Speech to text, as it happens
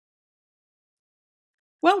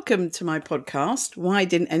Welcome to my podcast, Why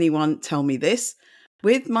Didn't Anyone Tell Me This?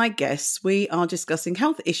 With my guests, we are discussing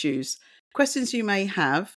health issues, questions you may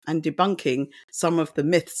have, and debunking some of the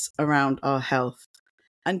myths around our health.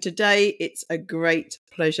 And today it's a great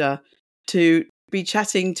pleasure to be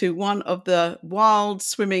chatting to one of the wild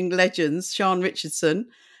swimming legends, Sian Richardson.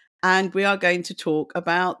 And we are going to talk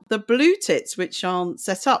about the Bluetits, which Sian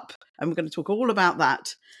set up. And we're going to talk all about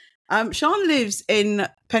that. Sian lives in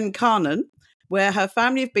Pencarnon, where her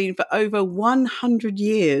family have been for over 100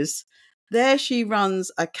 years. There she runs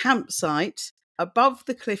a campsite above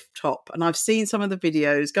the cliff top. And I've seen some of the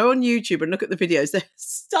videos. Go on YouTube and look at the videos. They're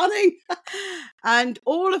stunning. And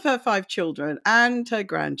all of her 5 children and her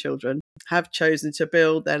grandchildren have chosen to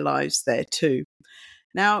build their lives there too.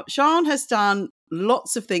 Now, Sian has done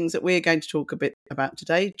lots of things that we're going to talk a bit about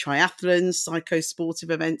today: triathlons,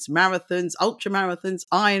 psychosportive events, marathons, ultra marathons,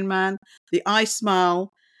 Ironman, the Ice Mile.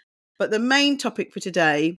 But the main topic for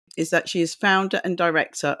today is that she is founder and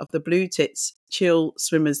director of the Bluetits Chill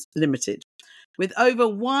Swimmers Limited. With over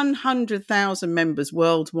 100,000 members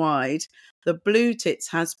worldwide, the Bluetits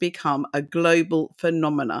has become a global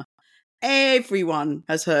phenomena. Everyone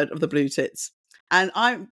has heard of the Bluetits. And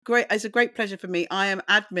it's a great pleasure for me. I am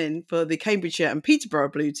admin for the Cambridgeshire and Peterborough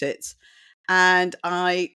Bluetits. And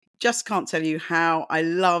I just can't tell you how I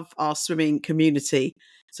love our swimming community.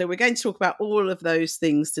 So we're going to talk about all of those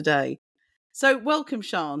things today. So welcome,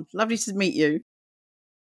 Sian. Lovely to meet you.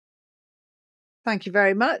 Thank you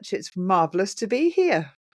very much. It's marvellous to be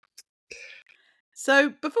here.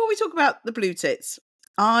 So before we talk about the Bluetits,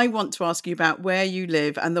 I want to ask you about where you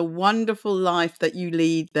live and the wonderful life that you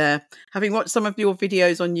lead there. Having watched some of your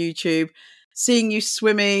videos on YouTube, seeing you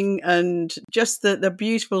swimming and just the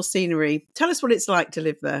beautiful scenery. Tell us what it's like to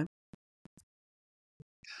live there.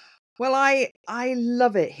 Well, I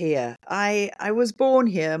love it here. I was born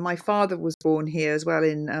here. My father was born here as well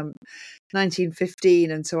in 1915,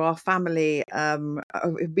 and so our family have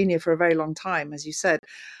been here for a very long time, as you said.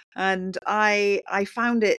 And I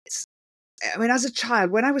found it. I mean, as a child,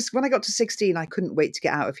 when I got to 16, I couldn't wait to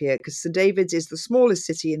get out of here because St David's is the smallest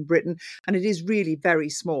city in Britain, and it is really very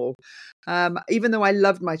small. Even though I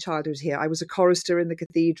loved my childhood here, I was a chorister in the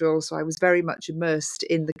cathedral, so I was very much immersed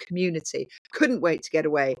in the community. Couldn't wait to get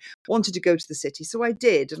away. Wanted to go to the city, so I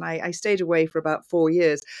did, and I stayed away for about 4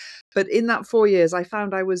 years. But in that 4 years, I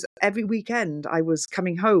found every weekend I was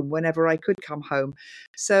coming home whenever I could come home.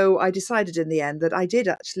 So I decided in the end that I did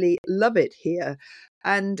actually love it here,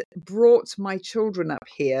 and brought my children up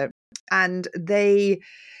here, and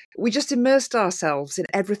we just immersed ourselves in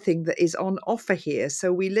everything that is on offer here.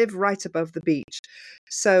 So we live right above the beach.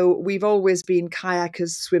 So we've always been kayakers,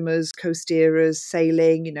 swimmers, coasterers,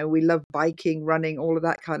 sailing, we love biking, running, all of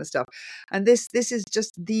that kind of stuff. And this is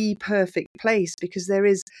just the perfect place because there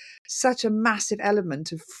is such a massive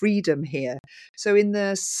element of freedom here. So in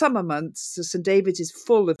the summer months, St David's is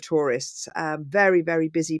full of tourists, very, very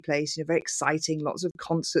busy place, very exciting, lots of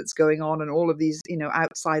concerts going on and all of these,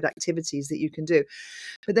 outside activities that you can do.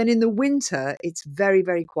 But then in the winter, it's very,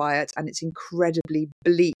 very quiet and it's incredibly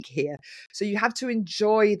bleak here. So you have to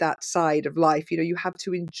enjoy that side of life. You have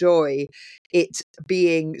to enjoy it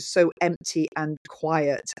being so empty and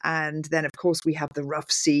quiet. And then, of course, we have the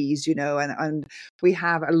rough seas, and we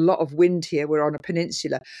have a lot of wind here. We're on a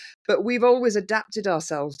peninsula. But we've always adapted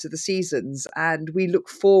ourselves to the seasons and we look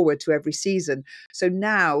forward to every season. So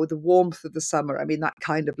now the warmth of the summer, that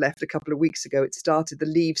kind of left a couple of weeks ago. The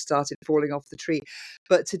leaves started falling off the tree.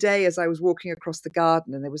 But today, as I was walking across the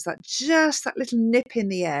garden, and there was that little nip in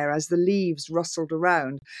the air as the leaves rustled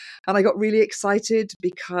around, and I got really excited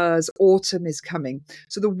because autumn is coming.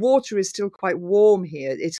 So the water is still quite warm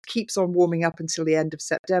here. It keeps on warming up until the end of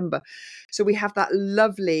September. So we have that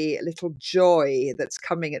lovely little joy that's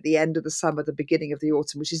coming at the end of the summer, the beginning of the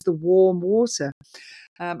autumn, which is the warm water.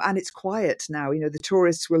 And it's quiet now. The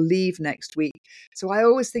tourists will leave next week. So I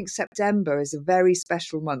always think September is a very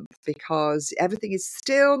special month because everything is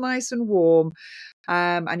still nice and warm.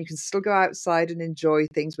 And you can still go outside and enjoy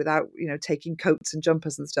things without, taking coats and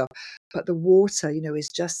jumpers and stuff. But the water, is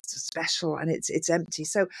just special and it's empty.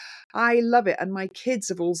 So I love it. And my kids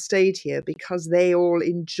have all stayed here because they all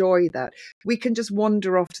enjoy that. We can just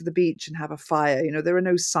wander off to the beach and have a fire. There are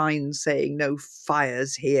no signs saying no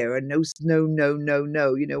fires here and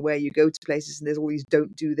no, where you go to places and there's all these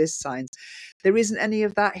don't do this signs. There isn't any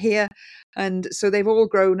of that here. And so they've all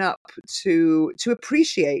grown up to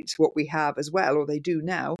appreciate what we have as well, or they do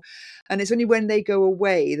now. And it's only when they go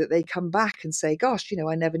away that they come back and say, gosh,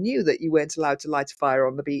 I never knew that you weren't allowed to light a fire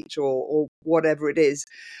on the beach or whatever it is.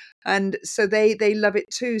 And so they love it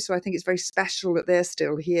too. So I think it's very special that they're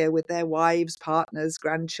still here with their wives, partners,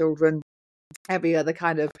 grandchildren. every other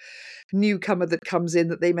kind of newcomer that comes in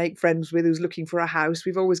that they make friends with who's looking for a house.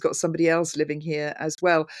 We've always got somebody else living here as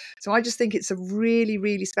well. So I just think it's a really,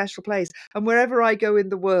 really special place. And wherever I go in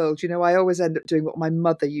the world, I always end up doing what my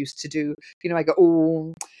mother used to do. I go,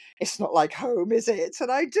 oh, it's not like home, is it?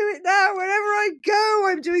 And I do it now. Wherever I go,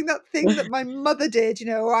 I'm doing that thing that my mother did.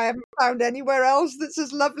 I haven't found anywhere else that's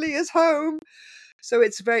as lovely as home. So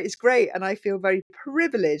it's great. And I feel very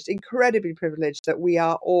privileged, incredibly privileged that we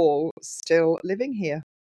are all still living here.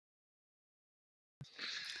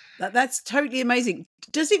 That's totally amazing.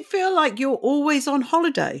 Does it feel like you're always on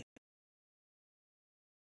holiday?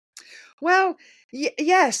 Well,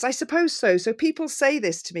 yes, I suppose so. So people say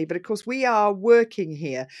this to me, but of course we are working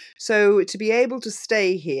here. So to be able to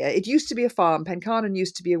stay here, it used to be a farm. Pencarnon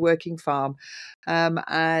used to be a working farm,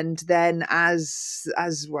 and then well,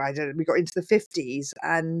 I don't know, we got into the 50s,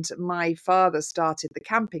 and my father started the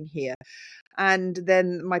camping here. And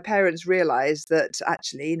then my parents realized that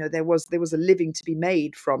actually, there was a living to be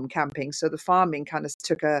made from camping. So the farming kind of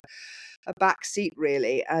took a back seat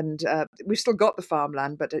really, and we've still got the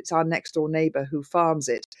farmland, but it's our next door neighbour who farms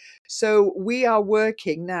it. So we are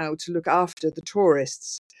working now to look after the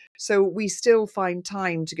tourists. So we still find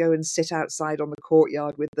time to go and sit outside on the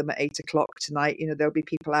courtyard with them at 8 o'clock tonight. There'll be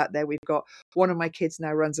people out there. We've got one of my kids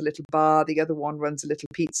now runs a little bar. The other one runs a little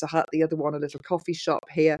Pizza Hut. The other one, a little coffee shop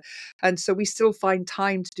here. And so we still find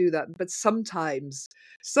time to do that. But sometimes,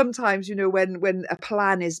 when a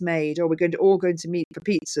plan is made, or we're all going to meet for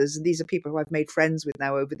pizzas, and these are people who I've made friends with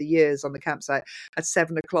now over the years on the campsite at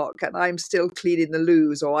 7 o'clock, and I'm still cleaning the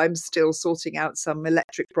loos, or I'm still sorting out some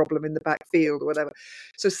electric problem in the back field or whatever.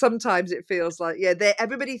 So sometimes it feels like,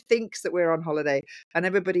 everybody thinks that we're on holiday, and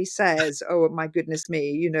everybody says, oh my goodness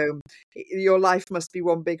me, your life must be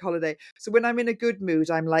one big holiday. So when I'm in a good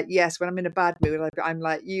mood, I'm like, yes. When I'm in a bad mood, I'm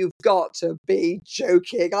like, you've got to be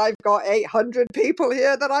joking. I've got 800 people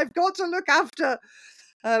here that I've got to look after.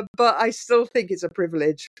 But I still think it's a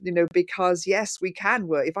privilege, because yes, we can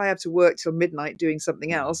work. If I have to work till midnight doing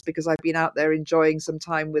something else because I've been out there enjoying some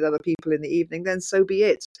time with other people in the evening, then so be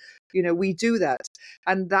it. We do that.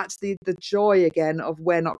 And that's the joy again of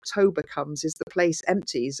when October comes, is the place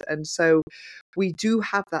empties. And so we do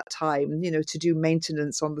have that time, to do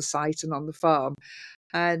maintenance on the site and on the farm.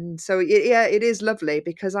 And so, it is lovely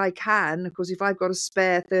because I can, of course, if I've got a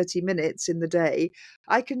spare 30 minutes in the day,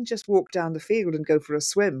 I can just walk down the field and go for a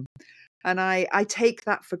swim. And I take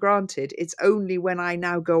that for granted. It's only when I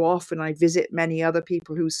now go off and I visit many other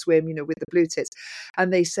people who swim, with the Bluetits,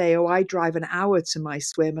 and they say, oh, I drive an hour to my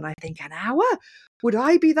swim. And I think, an hour? Would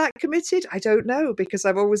I be that committed? I don't know, because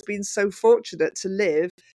I've always been so fortunate to live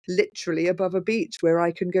literally above a beach where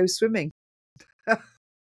I can go swimming.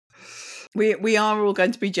 We are all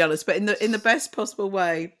going to be jealous, but in the best possible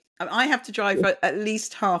way. I have to drive for at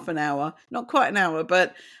least half an hour, not quite an hour,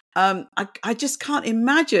 but I just can't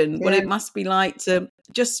imagine what it must be like to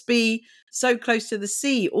just be so close to the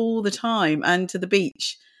sea all the time and to the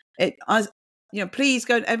beach. Please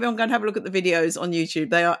everyone go and have a look at the videos on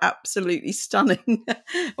YouTube. They are absolutely stunning.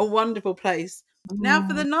 A wonderful place. Now,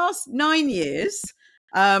 for the last 9 years,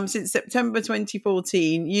 since September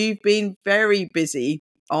 2014, you've been very busy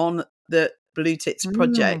on the Bluetits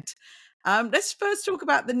project. Let's first talk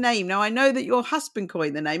about the name. Now, I know that your husband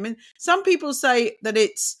coined the name, and some people say that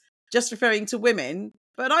it's just referring to women,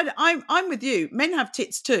 but I'm with you. Men have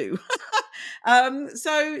tits too.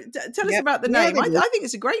 So tell us about the name. I think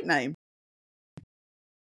it's a great name.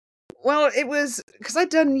 Well, it was because I'd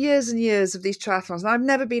done years and years of these triathlons, and I've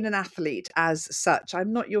never been an athlete as such.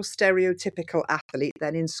 I'm not your stereotypical athlete.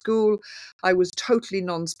 Then in school, I was totally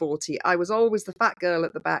non-sporty. I was always the fat girl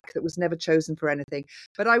at the back that was never chosen for anything.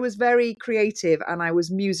 But I was very creative, and I was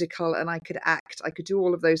musical, and I could act. I could do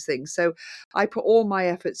all of those things. So I put all my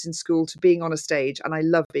efforts in school to being on a stage, and I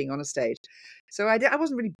love being on a stage. So I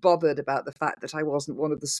wasn't really bothered about the fact that I wasn't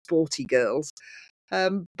one of the sporty girls.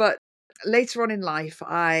 But later on in life,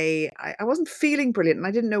 I wasn't feeling brilliant, and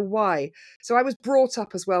I didn't know why. So I was brought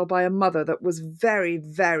up as well by a mother that was very,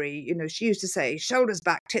 very, she used to say, shoulders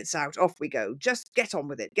back, tits out, off we go. Just get on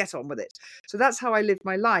with it, get on with it. So that's how I lived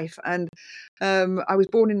my life. And I was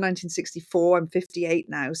born in 1964. I'm 58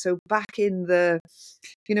 now. So back in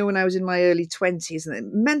when I was in my early 20s,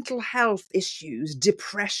 and mental health issues,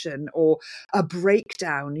 depression, or a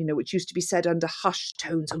breakdown, which used to be said under hushed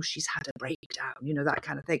tones, oh, she's had a breakdown, that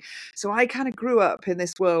kind of thing. So I kind of grew up in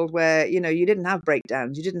this world where, you didn't have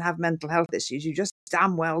breakdowns, you didn't have mental health issues, you just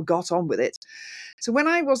damn well got on with it. So when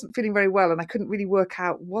I wasn't feeling very well and I couldn't really work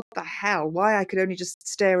out what the hell, why I could only just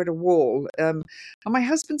stare at a wall. And my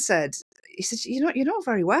husband said, he said, you're not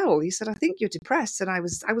very well. He said, I think you're depressed. And I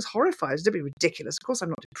was horrified. It was a bit ridiculous. Of course, I'm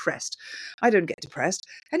not depressed. I don't get depressed.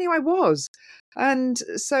 Anyway, I was. And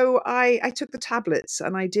so I took the tablets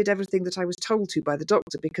and I did everything that I was told to by the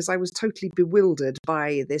doctor, because I was totally bewildered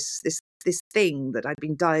by this thing that I'd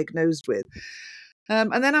been diagnosed with.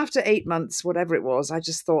 And then after 8 months, whatever it was, I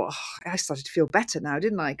just thought, I started to feel better now,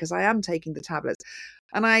 didn't I? Because I am taking the tablets.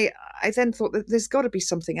 And I then thought that there's got to be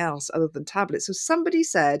something else other than tablets. So somebody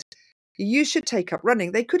said, you should take up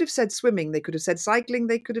running. They could have said swimming. They could have said cycling.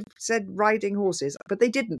 They could have said riding horses, but they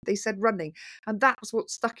didn't. They said running. And that was what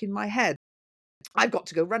stuck in my head. I've got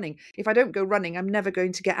to go running. If I don't go running, I'm never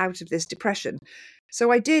going to get out of this depression.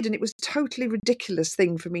 So I did, and it was a totally ridiculous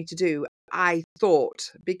thing for me to do, I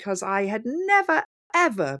thought, because I had never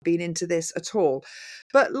ever been into this at all.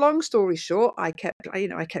 But long story short, I kept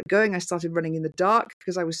going. I started running in the dark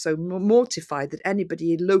because I was so mortified that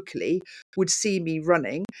anybody locally would see me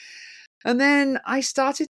running. And then I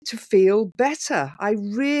started to feel better. I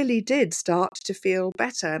really did start to feel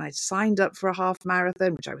better. And I signed up for a half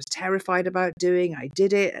marathon, which I was terrified about doing. I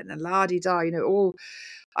did it, and la-di-da,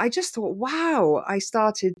 I just thought, wow, I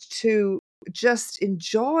started to just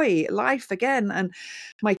enjoy life again. And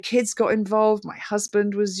my kids got involved. My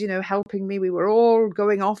husband was, helping me. We were all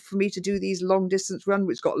going off for me to do these long distance runs,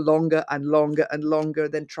 which got longer and longer and longer,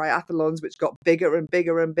 then triathlons, which got bigger and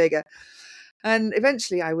bigger and bigger. And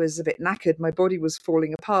eventually I was a bit knackered. My body was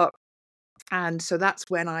falling apart. And so that's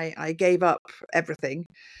when I gave up everything,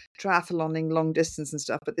 triathloning, long distance and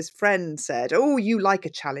stuff. But this friend said, oh, you like a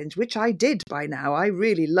challenge, which I did by now. I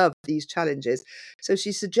really love these challenges. So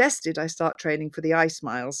she suggested I start training for the Ice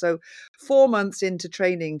Mile. So 4 months into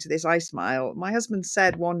training to this Ice Mile, my husband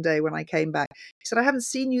said one day when I came back, he said, I haven't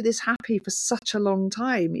seen you this happy for such a long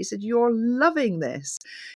time. He said, you're loving this.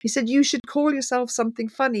 He said, you should call yourself something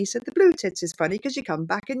funny. He said, the Bluetits is funny because you come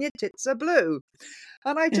back and your tits are blue.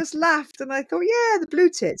 And I just laughed and I thought, yeah, the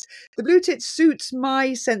Bluetits. The Bluetits suits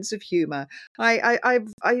my sense of humour. I've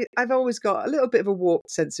always got a little bit of a warped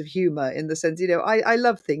sense of humour, in the sense, I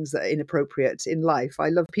love things that are inappropriate in life. I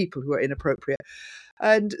love people who are inappropriate.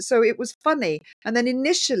 And so it was funny. And then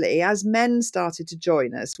initially, as men started to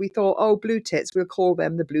join us, we thought, oh, Bluetits, we'll call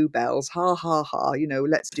them the Bluebells. Ha, ha, ha,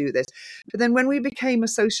 let's do this. But then when we became a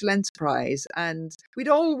social enterprise, and we'd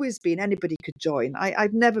always been, anybody could join.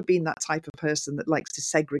 I've never been that type of person that likes to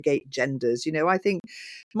segregate genders. I think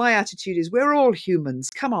my attitude is we're all humans.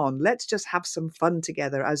 Come on, let's just have some fun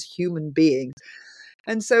together as human beings.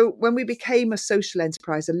 And so when we became a social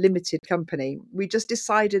enterprise, a limited company, we just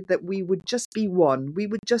decided that we would just be one. We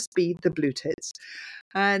would just be the Bluetits.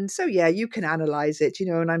 And so, yeah, you can analyze it,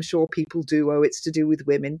 and I'm sure people do. Oh, it's to do with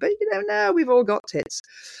women. But, no, we've all got tits.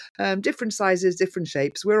 Different sizes, different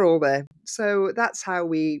shapes. We're all there. So that's how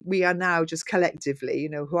we are now, just collectively,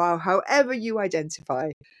 however you identify,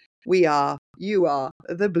 you are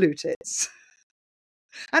the Bluetits.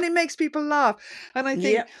 And it makes people laugh. And I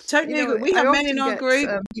think, totally agree. We have men in our group.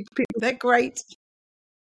 People, they're great.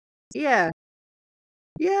 Yeah.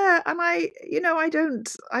 Yeah. And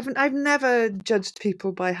I've never judged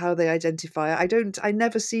people by how they identify. I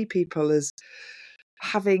never see people as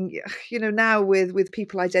having, now with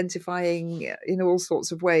people identifying in all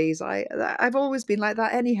sorts of ways. I've always been like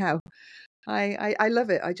that anyhow. I love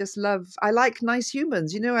it. I like nice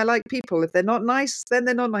humans. I like people. If they're not nice, then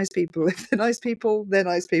they're not nice people. If they're nice people, they're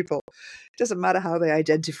nice people. It doesn't matter how they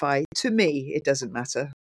identify. To me, it doesn't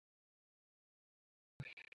matter.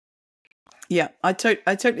 Yeah, I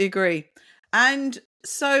totally agree. And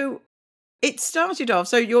so it started off.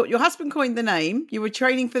 So your husband coined the name. You were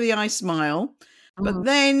training for the Ice Mile, but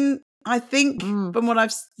then I think from what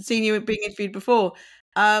I've seen you being interviewed before,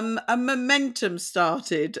 a momentum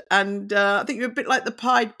started, and I think you're a bit like the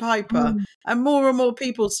Pied Piper, and more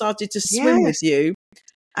people started to swim with you.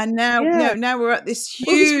 And now, now we're at this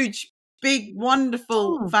huge, big,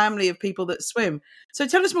 wonderful family of people that swim. So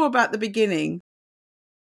tell us more about the beginning.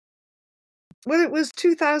 Well, it was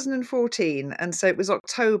 2014, and so it was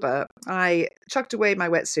October. I chucked away my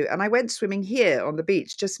wetsuit and I went swimming here on the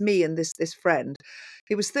beach, just me and this friend.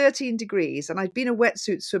 It was 13 degrees, and I'd been a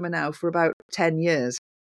wetsuit swimmer now for about 10 years.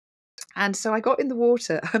 And so I got in the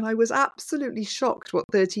water and I was absolutely shocked what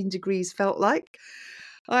 13 degrees felt like.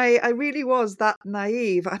 I really was that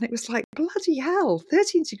naive. And it was like, bloody hell,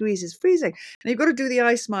 13 degrees is freezing. And you've got to do the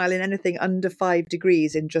ice mile in anything under 5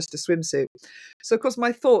 degrees in just a swimsuit. So, of course,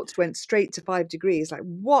 my thoughts went straight to 5 degrees. Like,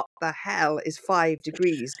 what the hell is 5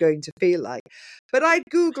 degrees going to feel like? But I'd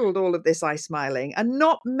Googled all of this ice miling, and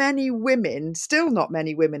not many women, still not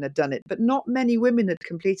many women had done it, but not many women had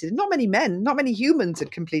completed it. Not many men, not many humans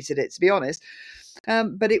had completed it, to be honest.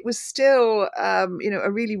 But it was still, a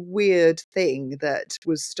really weird thing that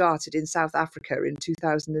was started in South Africa in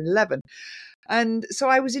 2011. And so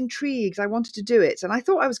I was intrigued. I wanted to do it. And I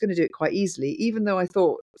thought I was going to do it quite easily, even though I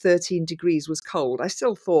thought 13 degrees was cold. I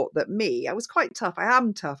still thought that I was quite tough. I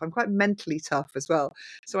am tough. I'm quite mentally tough as well.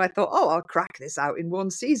 So I thought, oh, I'll crack this out in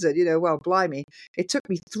one season. Well, blimey. It took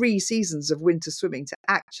me 3 seasons of winter swimming to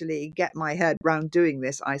actually get my head round doing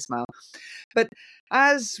this ice mile. But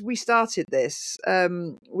as we started this,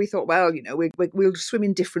 we thought, well, we'll swim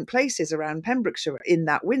in different places around Pembrokeshire in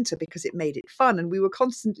that winter because it made it fun. And we were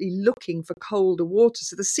constantly looking for colder water.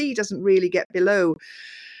 So the sea doesn't really get below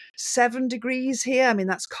 7 degrees here. I mean,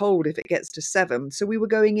 that's cold if it gets to 7. So we were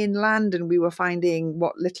going inland and we were finding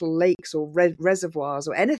what little lakes or reservoirs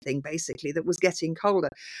or anything basically that was getting colder.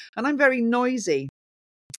 And I'm very noisy.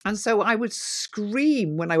 And so I would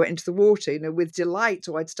scream when I went into the water, with delight,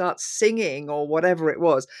 or I'd start singing or whatever it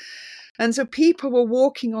was. And so people were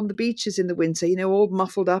walking on the beaches in the winter, all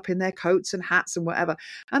muffled up in their coats and hats and whatever.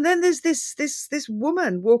 And then there's this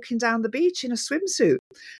woman walking down the beach in a swimsuit.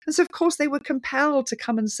 And so, of course, they were compelled to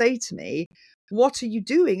come and say to me, what are you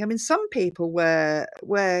doing? I mean, some people were,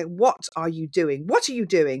 what are you doing? What are you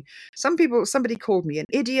doing? Somebody called me an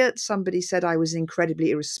idiot. Somebody said I was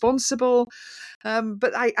incredibly irresponsible.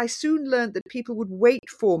 But I soon learned that people would wait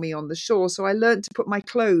for me on the shore. So I learned to put my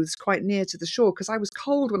clothes quite near to the shore because I was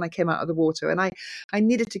cold when I came out of the water and I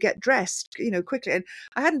needed to get dressed, quickly. And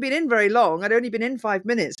I hadn't been in very long. I'd only been in 5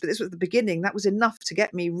 minutes, but this was the beginning. That was enough to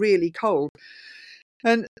get me really cold.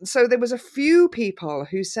 And so there was a few people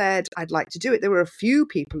who said, I'd like to do it. There were a few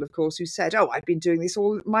people, of course, who said, oh, I've been doing this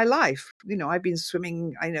all my life. I've been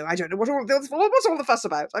swimming. I don't know what's all the fuss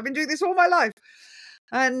about. I've been doing this all my life.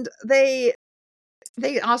 And they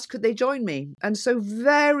asked, could they join me? And so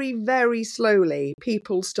very, very slowly,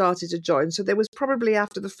 people started to join. So there was probably,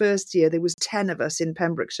 after the first year, there was 10 of us in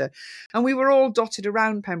Pembrokeshire. And we were all dotted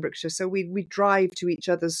around Pembrokeshire. So we'd drive to each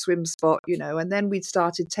other's swim spot, and then we'd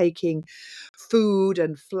started taking food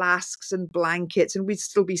and flasks and blankets. And we'd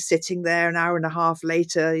still be sitting there an hour and a half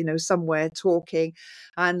later, somewhere talking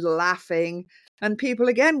and laughing. And people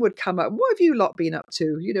again would come up, what have you lot been up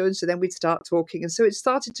to? And so then we'd start talking. And so it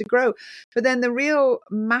started to grow. But then the real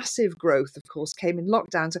massive growth, of course, came in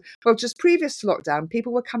lockdown. So, well, just previous to lockdown,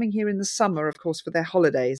 people were coming here in the summer, of course, for their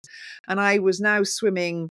holidays. And I was now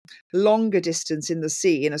swimming longer distance in the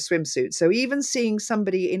sea in a swimsuit. So even seeing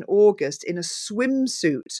somebody in August in a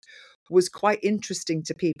swimsuit was quite interesting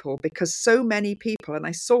to people because so many people, and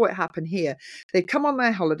I saw it happen here, they'd come on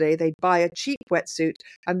their holiday, they'd buy a cheap wetsuit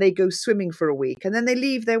and they go swimming for a week and then they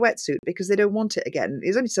leave their wetsuit because they don't want it again.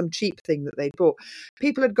 It's only some cheap thing that they'd bought.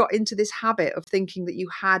 People had got into this habit of thinking that you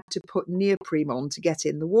had to put neoprene on to get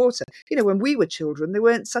in the water. When we were children, there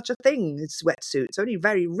weren't such a thing as wetsuits. Only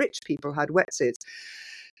very rich people had wetsuits.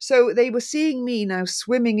 So they were seeing me now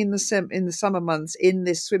swimming in the summer months in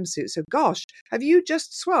this swimsuit. So, gosh, have you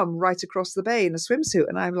just swum right across the bay in a swimsuit?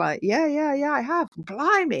 And I'm like, yeah, I have.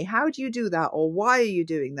 Blimey, how do you do that? Or why are you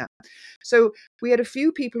doing that? So we had a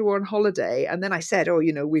few people who were on holiday. And then I said, oh,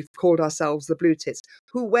 we've called ourselves the Bluetits,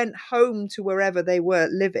 who went home to wherever they were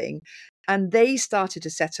living. And they started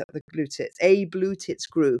to set up the Bluetits, a Bluetits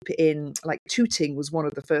group in, like, Tooting was one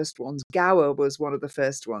of the first ones. Gower was one of the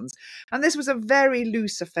first ones. And this was a very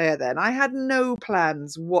loose affair then. I had no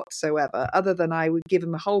plans whatsoever, other than I would give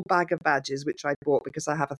them a whole bag of badges, which I'd bought because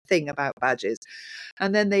I have a thing about badges.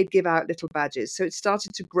 And then they'd give out little badges. So it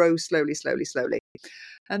started to grow slowly, slowly, slowly.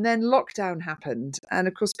 And then lockdown happened. And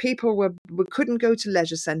of course, people couldn't go to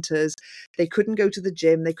leisure centres. They couldn't go to the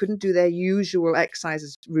gym. They couldn't do their usual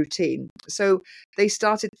exercise routine. So they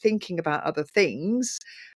started thinking about other things.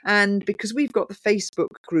 And because we've got the Facebook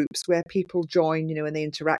groups where people join, and they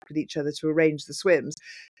interact with each other to arrange the swims,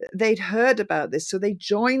 they'd heard about this. So they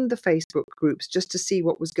joined the Facebook groups just to see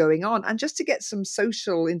what was going on and just to get some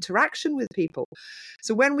social interaction with people.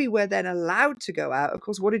 So when we were then allowed to go out, of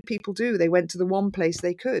course, what did people do? They went to the one place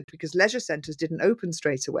they could because leisure centres didn't open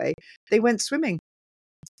straight away. They went swimming.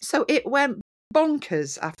 So it went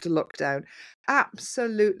bonkers after lockdown.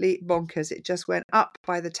 Absolutely bonkers. It just went up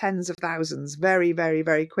by the tens of thousands very, very,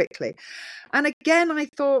 very quickly. And again, I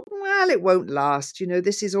thought, well, it won't last.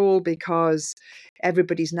 This is all because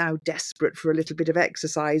everybody's now desperate for a little bit of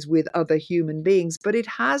exercise with other human beings. But it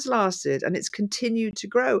has lasted and it's continued to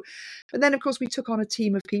grow. And then, of course, we took on a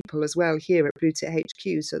team of people as well here at Bluetit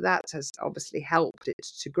HQ. So that has obviously helped it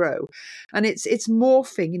to grow. And it's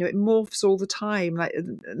morphing, it morphs all the time. Like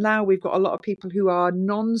now we've got a lot of people who are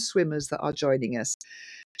non-swimmers that are joining us,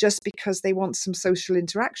 just because they want some social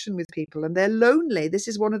interaction with people and they're lonely. This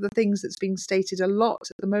is one of the things that's being stated a lot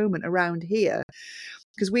at the moment around here,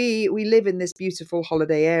 because we live in this beautiful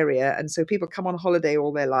holiday area, and so people come on holiday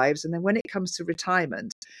all their lives, and then when it comes to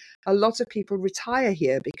retirement, a lot of people retire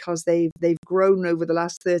here because they've grown over the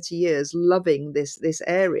last 30 years loving this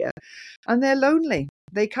area, and they're lonely.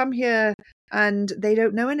 They come here and they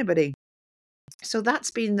don't know anybody. So that's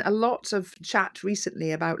been a lot of chat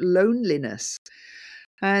recently about loneliness.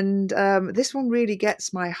 And this one really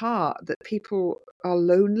gets my heart, that people are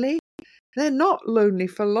lonely. They're not lonely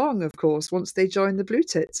for long, of course, once they join the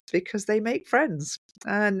Bluetits, because they make friends,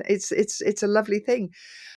 and it's a lovely thing.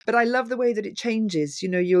 But I love the way that it changes.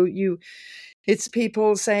 It's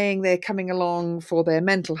people saying they're coming along for their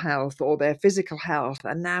mental health or their physical health,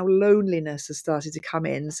 and now loneliness has started to come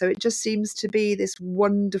in. So it just seems to be this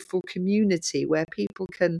wonderful community where people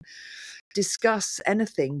can discuss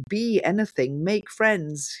anything, be anything, make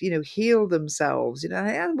friends, heal themselves,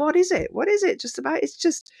 and what is it? What is it just about?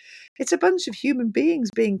 It's a bunch of human beings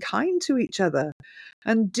being kind to each other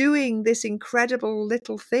and doing this incredible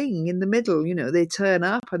little thing in the middle. They turn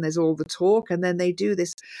up and there's all the talk, and then they do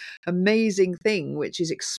this amazing thing, which is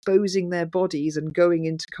exposing their bodies and going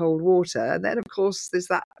into cold water. And then, of course, there's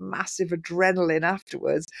that massive adrenaline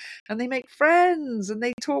afterwards, and they make friends and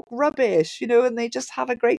they talk rubbish, and they just have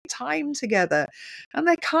a great time together, and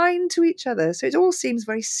they're kind to each other. So it all seems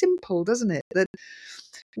very simple, doesn't it? That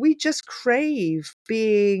we just crave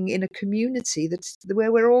being in a community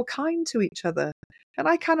where we're all kind to each other. And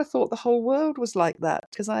I kind of thought the whole world was like that,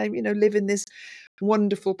 because I, live in this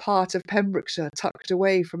wonderful part of Pembrokeshire, tucked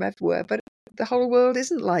away from everywhere. But the whole world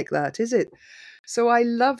isn't like that, is it? So I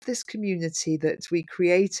love this community that we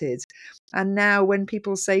created. And now when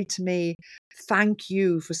people say to me, thank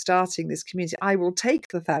you for starting this community, I will take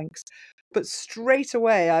the thanks. But straight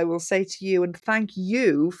away, I will say to you, and thank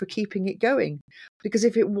you for keeping it going. Because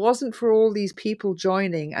if it wasn't for all these people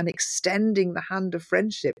joining and extending the hand of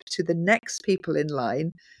friendship to the next people in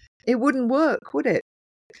line, it wouldn't work, would it?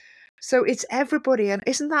 So it's everybody. And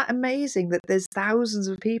isn't that amazing that there's thousands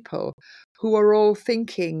of people who are all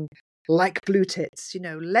thinking like Bluetits,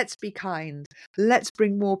 let's be kind, let's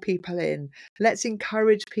bring more people in, let's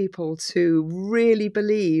encourage people to really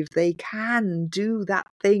believe they can do that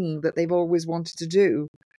thing that they've always wanted to do.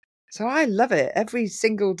 So I love it every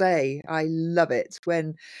single day. I love it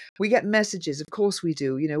when we get messages. Of course we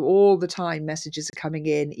do, all the time messages are coming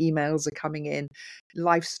in, emails are coming in,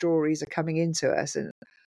 life stories are coming into us. And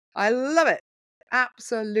I love it.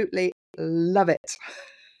 Absolutely love it.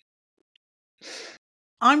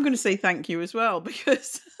 I'm going to say thank you as well,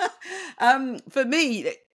 because for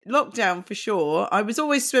me, lockdown for sure. I was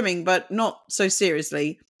always swimming, but not so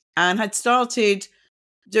seriously, and had started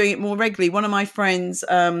doing it more regularly. One of my friends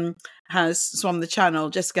has swum the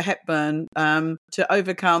Channel, Jessica Hepburn, to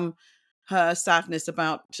overcome her sadness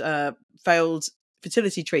about failed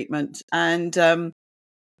fertility treatment. And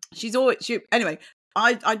anyway,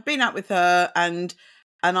 I'd been out with her, and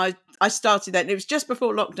I started that, and it was just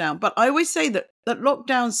before lockdown. But I always say that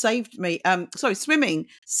lockdown saved me. Swimming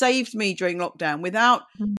saved me during lockdown without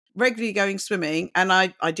regularly going swimming. And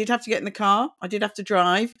I did have to get in the car. I did have to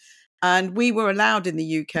drive. And we were allowed in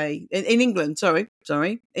the UK, in England, sorry.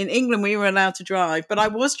 In England, we were allowed to drive, but I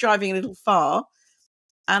was driving a little far.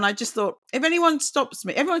 And I just thought, if anyone stops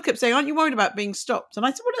me, everyone kept saying, aren't you worried about being stopped? And I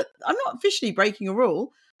said, well, I'm not officially breaking a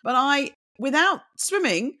rule, but without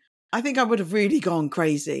swimming, I think I would have really gone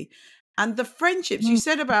crazy. And the friendships, you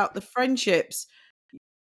said about the friendships,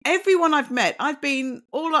 everyone I've met, I've been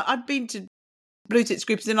to Bluetits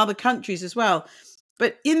groups in other countries as well.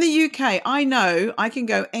 But in the UK, I know I can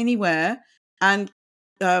go anywhere and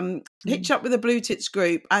hitch up with a Bluetits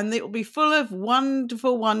group, and it will be full of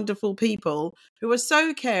wonderful, wonderful people who are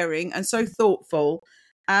so caring and so thoughtful.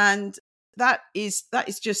 And that is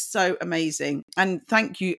just so amazing. And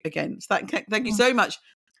thank you again. Thank you so much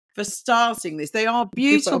for starting this. They are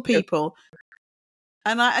beautiful people.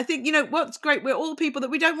 And I think, what's great, we're all people that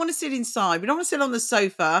we don't want to sit inside. We don't want to sit on the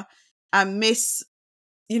sofa and miss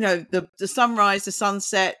the sunrise, the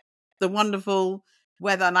sunset, the wonderful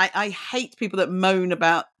weather. And I hate people that moan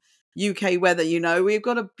about UK weather. We've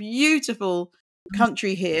got a beautiful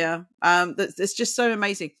country here that's just so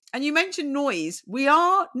amazing. And you mentioned noise. We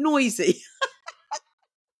are noisy.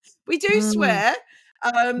 We do Mm, swear.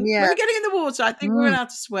 When yeah. we're getting in the water, I think we're Mm, allowed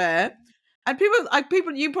to swear. And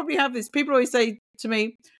people, you probably have this. People always say to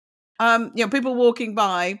me, people walking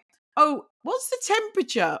by, "Oh, what's the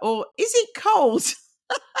temperature?" Or "Is it cold?"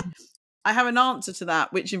 I have an answer to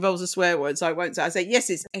that, which involves a swear word, so I won't say. I say, "Yes,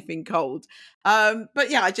 it's effing cold." But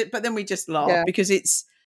yeah, but then we just laugh yeah. because it's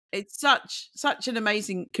such an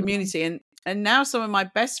amazing community, and now some of my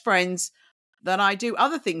best friends that I do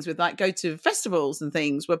other things with, like go to festivals and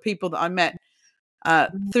things, were people that I met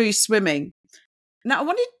through swimming. Now, I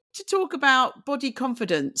wanted to talk about body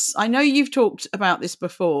confidence. I know you've talked about this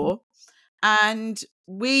before, and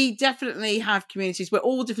we definitely have communities. We're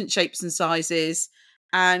all different shapes and sizes,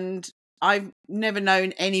 and I've never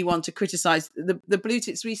known anyone to criticize the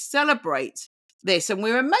Bluetits. We celebrate this, and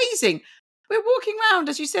we're amazing. We're walking around,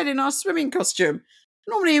 as you said, in our swimming costume,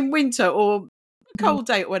 normally in winter or a Mm, cold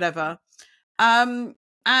day or whatever. Um,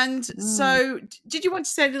 and mm. so, did you want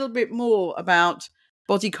to say a little bit more about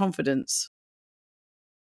body confidence?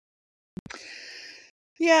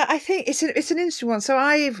 Yeah, I think it's an interesting one. So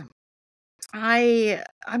I'm a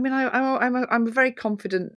very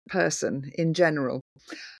confident person in general.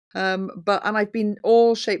 And I've been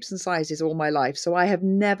all shapes and sizes all my life. So I have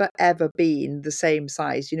never ever been the same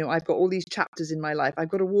size. I've got all these chapters in my life. I've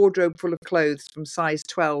got a wardrobe full of clothes from size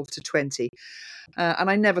 12 to 20. And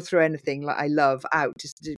I never throw anything like I love out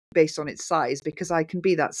based on its size, because I can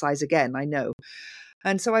be that size again, I know.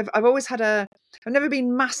 And so I've always I've never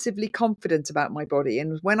been massively confident about my body.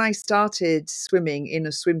 And when I started swimming in a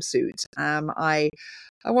swimsuit, I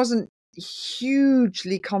wasn't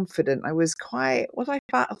hugely confident. I was was I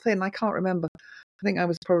fat or thin? I can't remember. I think I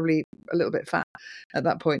was probably a little bit fat at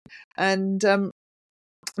that point. And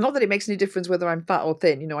not that it makes any difference whether I'm fat or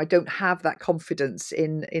thin. I don't have that confidence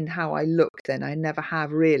in how I look then. I never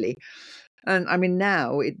have really. And I mean,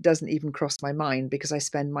 now it doesn't even cross my mind because I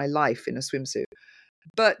spend my life in a swimsuit.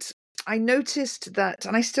 But I noticed that,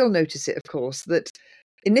 and I still notice it, of course, that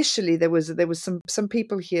initially there was some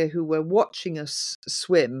people here who were watching us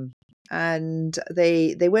swim, and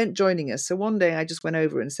they weren't joining us. So one day I just went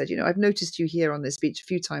over and said, I've noticed you here on this beach a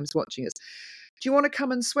few times watching us. Do you want to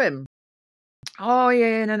come and swim? Oh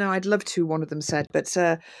yeah, no, I'd love to. One of them said, but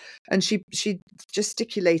and she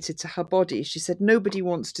gesticulated to her body. She said, nobody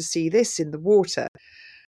wants to see this in the water.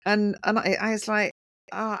 And I was like,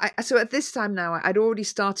 so at this time now, I'd already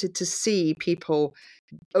started to see people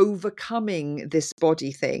overcoming this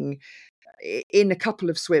body thing in a couple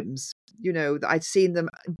of swims. I'd seen them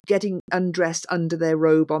getting undressed under their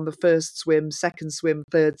robe on the first swim, second swim,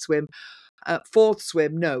 third swim. Fourth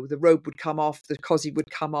swim, no, the robe would come off, the cosy would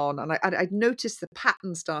come on. And I'd noticed the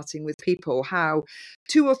pattern starting with people, how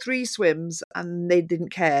 2 or 3 swims and they didn't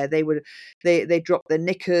care. They dropped their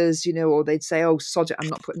knickers, or they'd say, oh, sod it, I'm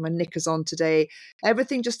not putting my knickers on today.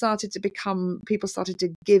 Everything just started to people started to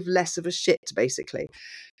give less of a shit, basically.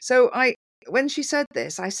 So when she said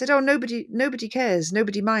this, I said, oh, nobody cares,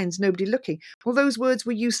 nobody minds, nobody looking. Well, those words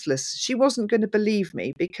were useless. She wasn't going to believe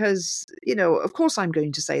me because, of course I'm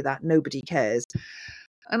going to say that nobody cares.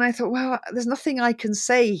 And I thought, well, there's nothing I can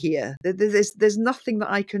say here. There's nothing that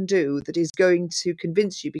I can do that is going to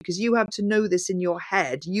convince you, because you have to know this in your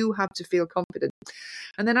head. You have to feel confident.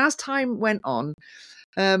 And then as time went on,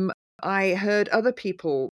 um, I heard other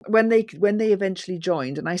people when they eventually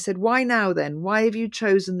joined, and I said, why now then? Why have you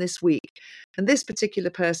chosen this week? And this particular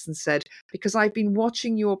person said, because I've been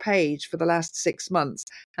watching your page for the last 6 months.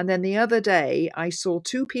 And then the other day I saw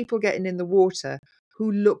 2 people getting in the water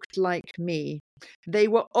who looked like me. They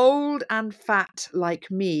were old and fat like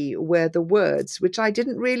me, were the words, which I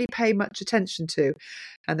didn't really pay much attention to.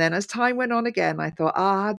 And then as time went on again, I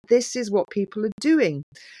thought, this is what people are doing.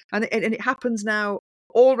 And it happens now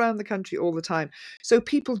all around the country all the time. So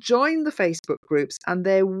people join the Facebook groups and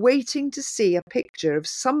they're waiting to see a picture of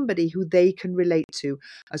somebody who they can relate to,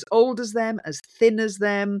 as old as them, as thin as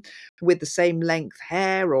them, with the same length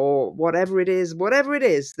hair or whatever it is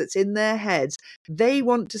that's in their heads. They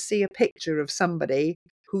want to see a picture of somebody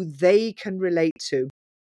who they can relate to.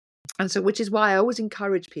 And so, which is why I always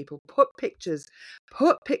encourage people, put pictures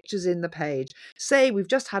in the page. Say, we've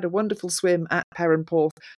just had a wonderful swim at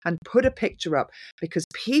Perranporth, and put a picture up, because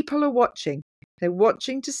people are watching. They're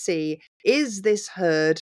watching to see, is this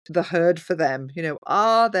herd the herd for them.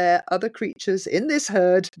 Are there other creatures in this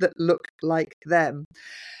herd that look like them?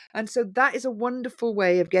 And so that is a wonderful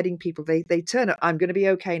way of getting people. They turn up. I'm going to be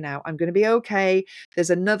okay now. I'm going to be okay. There's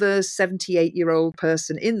another 78-year-old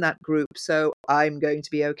person in that group, so I'm going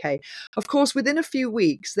to be okay. Of course, within a few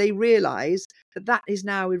weeks, they realize that that is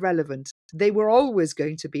now irrelevant. They were always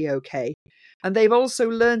going to be okay. And they've also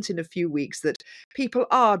learnt in a few weeks that people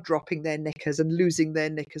are dropping their knickers and losing their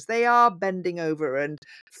knickers. They are bending over and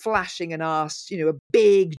flashing an arse, a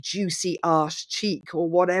big, juicy arse cheek or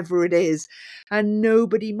whatever it is. And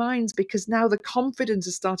nobody minds, because now the confidence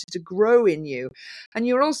has started to grow in you. And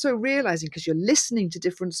you're also realizing, because you're listening to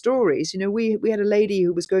different stories. We had a lady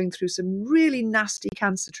who was going through some really nasty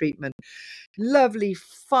cancer treatment. Lovely,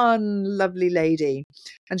 fun, lovely lady.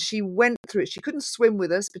 And she went through it. She couldn't swim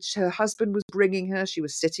with us, but her husband was bringing her. She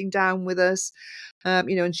was sitting down with us,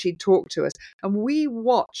 and she'd talk to us. And we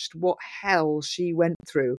watched what hell she went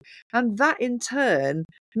through. And that in turn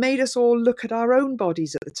made us all look at our own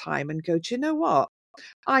bodies at the time and go, do you know what?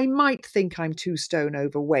 I might think I'm 2 stone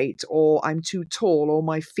overweight, or I'm too tall, or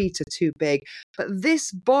my feet are too big, but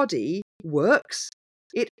this body works.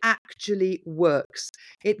 It actually works.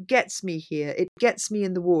 It gets me here. It gets me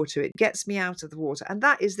in the water. It gets me out of the water. And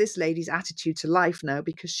that is this lady's attitude to life now,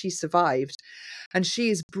 because she survived. And she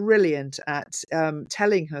is brilliant at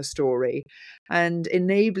telling her story and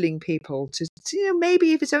enabling people to,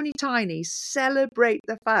 maybe if it's only tiny, celebrate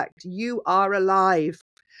the fact you are alive.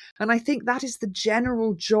 And I think that is the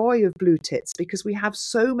general joy of Bluetits, because we have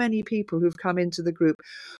so many people who've come into the group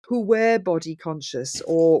who were body conscious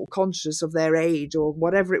or conscious of their age or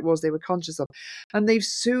whatever it was they were conscious of. And they've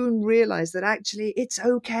soon realized that actually it's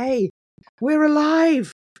okay. We're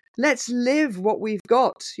alive. Let's live what we've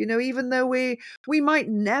got. Even though we might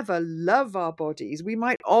never love our bodies, we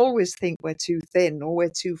might always think we're too thin or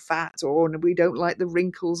we're too fat, or we don't like the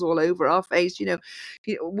wrinkles all over our face.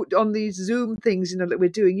 On these Zoom things, that we're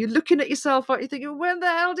doing, you're looking at yourself, you're thinking, where the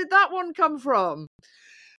hell did that one come from?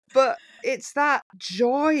 But it's that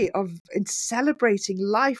joy of celebrating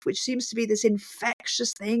life, which seems to be this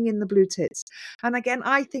infectious thing in the Bluetits. And again,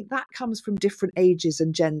 I think that comes from different ages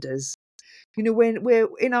and genders. When we're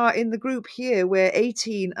in the group here, we're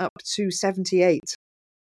 18 up to 78.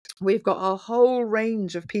 We've got a whole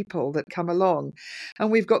range of people that come along,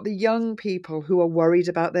 and we've got the young people who are worried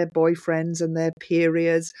about their boyfriends and their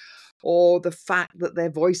periods, or the fact that their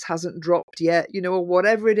voice hasn't dropped yet, or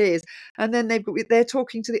whatever it is. And then they're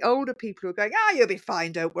talking to the older people who are going, you'll be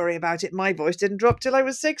fine, don't worry about it. My voice didn't drop till I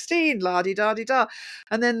was 16, la-di-da-di-da.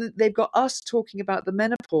 And then they've got us talking about the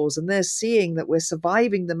menopause, and they're seeing that we're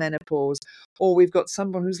surviving the menopause. Or we've got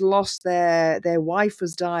someone who's lost their wife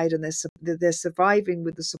has died, and they're surviving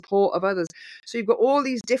with the support of others. So you've got all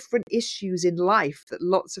these different issues in life that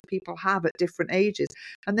lots of people have at different ages.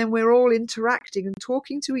 And then we're all interacting and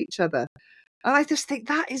talking to each other. And I just think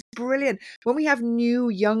that is brilliant. When we have new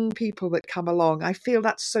young people that come along, I feel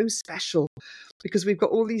that's so special, because we've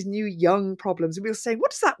got all these new young problems. And we'll say,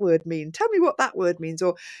 what does that word mean? Tell me what that word means.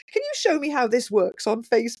 Or can you show me how this works on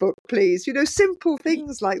Facebook, please? Simple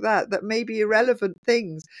things like that may be irrelevant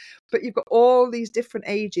things. But you've got all these different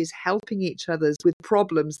ages helping each other with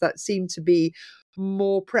problems that seem to be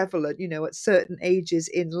more prevalent, at certain ages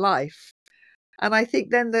in life. And I think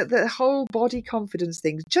then that the whole body confidence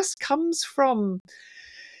thing just comes from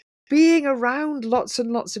being around lots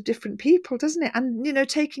and lots of different people, doesn't it? And,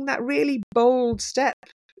 taking that really bold step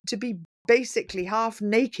to be basically half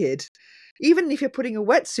naked. Even if you're putting a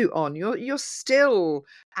wetsuit on, you're still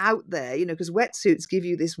out there, because wetsuits give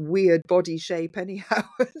you this weird body shape anyhow.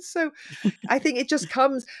 So I think it just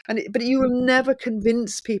comes, but you will never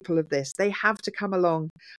convince people of this. They have to come along.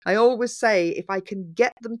 I always say, if I can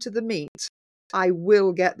get them to the meet, I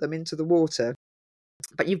will get them into the water.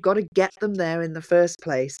 But you've got to get them there in the first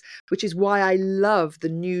place, which is why I love the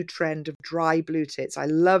new trend of dry Bluetits. I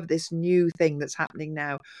love this new thing that's happening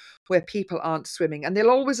now, where people aren't swimming, and they'll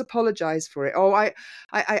always apologize for it.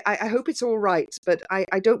 I hope it's all right, but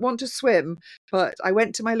I don't want to swim. But I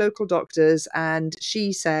went to my local doctor's, and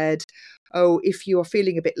she said, if you're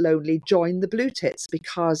feeling a bit lonely, join the Bluetits,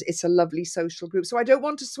 because it's a lovely social group. So I don't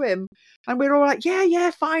want to swim. And we're all like,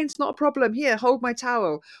 yeah, fine, it's not a problem. Here, hold my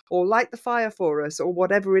towel, or light the fire for us, or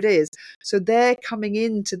whatever it is. So they're coming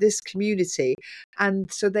into this community. And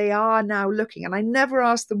so they are now looking. And I never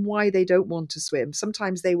ask them why they don't want to swim.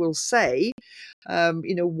 Sometimes they will say,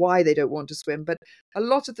 why they don't want to swim. But a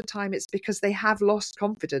lot of the time it's because they have lost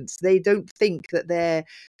confidence. They don't think that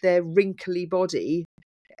their wrinkly body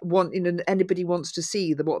anybody wants to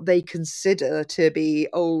see what they consider to be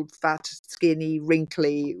old, fat, skinny,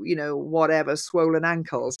 wrinkly, whatever, swollen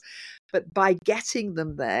ankles. But by getting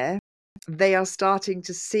them there, they are starting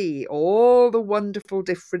to see all the wonderful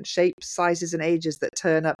different shapes, sizes, and ages that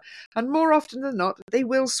turn up. And more often than not, they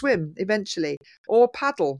will swim eventually or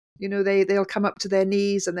paddle. They'll come up to their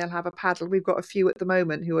knees and they'll have a paddle. We've got a few at the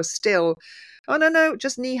moment who are still, oh, no,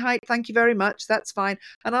 just knee height. Thank you very much. That's fine.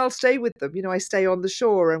 And I'll stay with them. I stay on the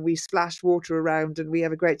shore and we splash water around and we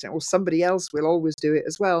have a great time. Or somebody else will always do it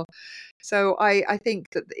as well. So I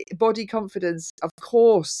think that body confidence, of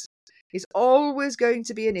course, is always going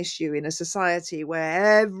to be an issue in a society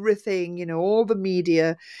where everything, all the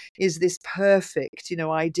media is this perfect,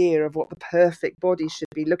 idea of what the perfect body should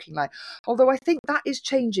be looking like. Although I think that is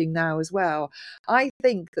changing now as well. I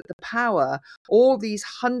think that the power, all these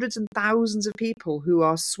hundreds and thousands of people who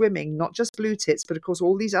are swimming, not just Bluetits, but of course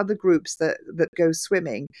all these other groups that go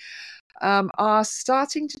swimming, are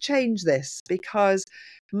starting to change this, because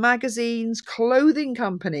magazines, clothing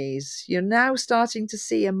companies, you're now starting to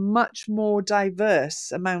see a much more diverse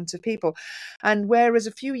amount of people. And whereas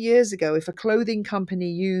a few years ago, if a clothing company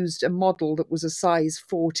used a model that was a size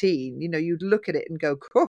 14, you'd look at it and go,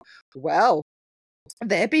 oh, well,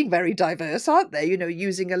 they're being very diverse, aren't they?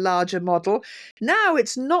 Using a larger model. Now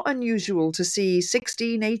it's not unusual to see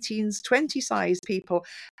 16, 18s, 20 size people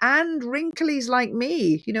and wrinklies like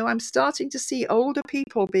me. I'm starting to see older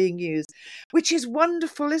people being used, which is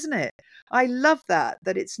wonderful, isn't it? I love that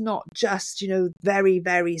it's not just, very,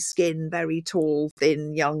 very skin, very tall,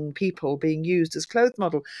 thin, young people being used as clothes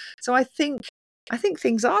model. So I think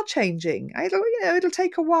things are changing. It'll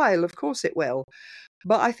take a while, of course it will.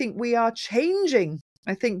 But I think we are changing.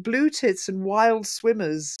 I think Bluetits and wild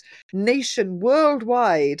swimmers,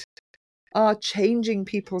 worldwide, are changing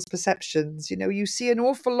people's perceptions. You see an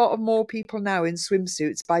awful lot of more people now in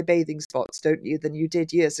swimsuits by bathing spots, don't you, than you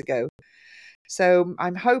did years ago. So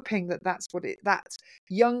I'm hoping that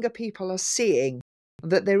younger people are seeing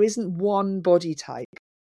that there isn't one body type.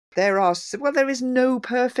 There is no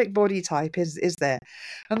perfect body type, is there?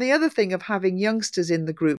 And the other thing of having youngsters in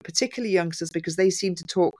the group, particularly youngsters, because they seem to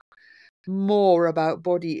talk more about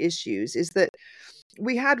body issues, is that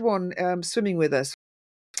we had one swimming with us.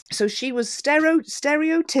 So she was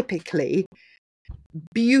stereotypically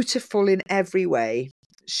beautiful in every way.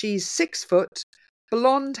 She's 6 foot,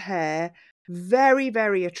 blonde hair, very,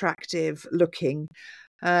 very attractive looking,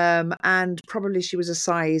 and probably she was a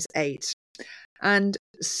size 8. And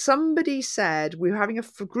somebody said, we were having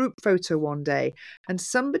a group photo one day, and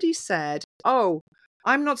somebody said, oh,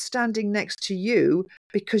 I'm not standing next to you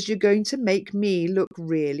because you're going to make me look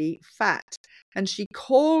really fat. And she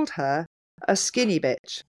called her a skinny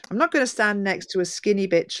bitch. I'm not going to stand next to a skinny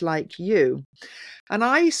bitch like you. And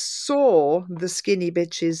I saw the skinny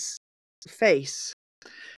bitch's face.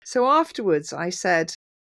 So afterwards I said,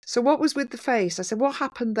 so what was with the face? I said, what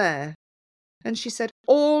happened there? And she said,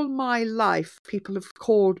 all my life, people have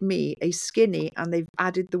called me a skinny and they've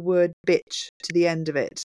added the word bitch to the end of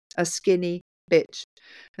it. A skinny bitch.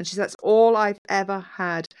 And she said, that's all I've ever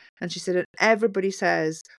had. And she said, and everybody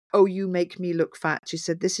says, oh, you make me look fat. She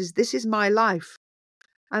said, this is my life.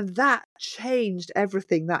 And that changed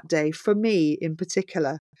everything that day for me in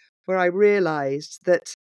particular, where I realized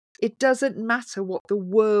that it doesn't matter what the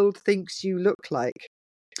world thinks you look like.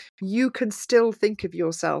 You can still think of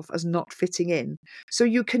yourself as not fitting in. So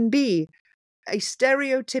you can be a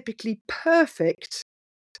stereotypically perfect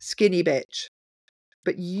skinny bitch,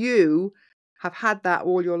 but you have had that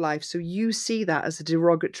all your life. So you see that as a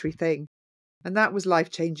derogatory thing. And that was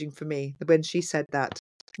life-changing for me when she said that.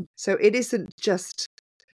 So there isn't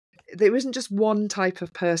just one type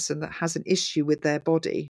of person that has an issue with their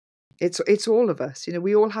body. It's all of us.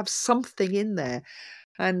 We all have something in there.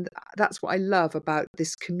 And that's what I love about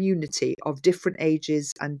this community of different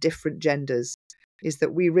ages and different genders, is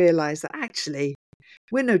that we realize that actually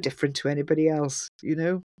we're no different to anybody else.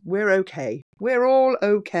 We're okay. We're all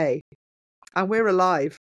okay. And we're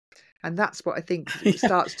alive. And that's what I think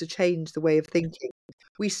starts to change the way of thinking.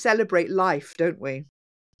 We celebrate life, don't we?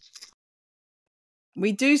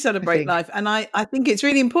 We do celebrate life. And I think it's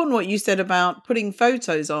really important what you said about putting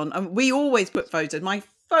photos on. And we always put photos. My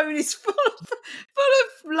phone is full of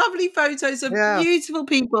lovely photos of beautiful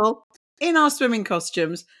people in our swimming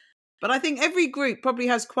costumes. But I think every group probably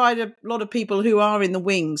has quite a lot of people who are in the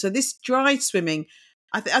wings. So this dry swimming,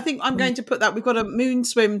 I think I'm going to put that. We've got a moon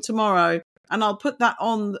swim tomorrow, and I'll put that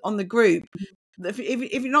on the group. If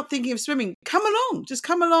you're not thinking of swimming, come along. Just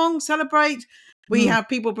come along, celebrate. We have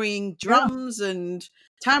people bringing drums and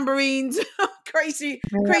tambourines, crazy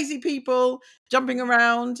people jumping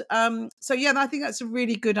around. So yeah, I think that's a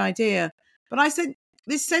really good idea. But I said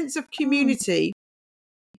this sense of community,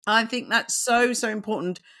 I think that's so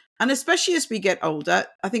important. And especially as we get older,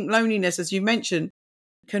 I think loneliness, as you mentioned,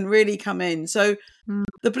 can really come in. So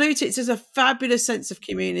the Bluetits is a fabulous sense of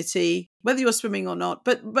community, whether you're swimming or not.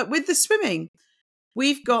 But with the swimming,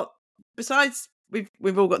 we've got, besides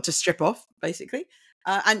we've all got to strip off basically,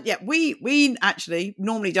 and yeah, we actually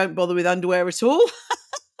normally don't bother with underwear at all.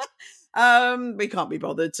 We can't be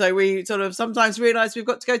bothered, so we sort of sometimes realise we've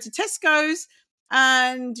got to go to Tesco's,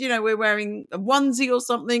 and we're wearing a onesie or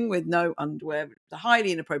something with no underwear,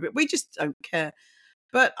 highly inappropriate. We just don't care.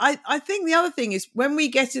 But I think the other thing is when we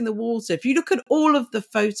get in the water, if you look at all of the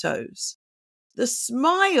photos, the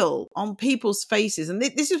smile on people's faces, and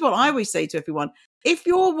this is what I always say to everyone: if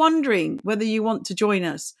you're wondering whether you want to join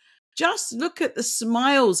us, just look at the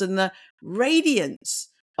smiles and the radiance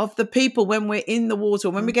of the people when we're in the water,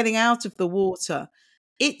 when we're getting out of the water.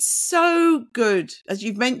 It's so good, as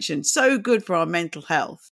you've mentioned, so good for our mental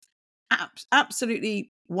health.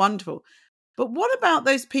 Absolutely wonderful. But what about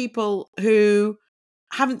those people who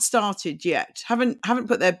haven't started yet, haven't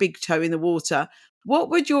put their big toe in the water?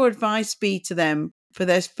 What would your advice be to them for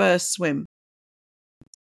their first swim?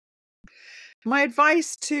 My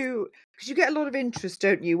advice because you get a lot of interest,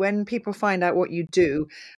 don't you, when people find out what you do.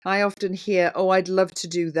 I often hear, oh, I'd love to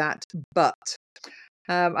do that, but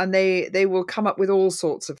and they will come up with all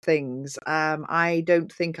sorts of things. I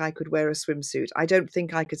don't think I could wear a swimsuit. I don't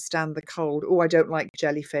think I could stand the cold. Oh, I don't like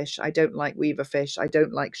jellyfish. I don't like weaver fish. I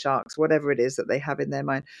don't like sharks, whatever it is that they have in their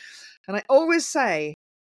mind. And I always say,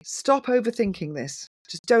 stop overthinking this.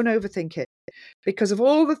 Just don't overthink it. Because of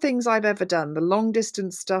all the things I've ever done, the long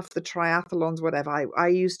distance stuff, the triathlons, whatever, I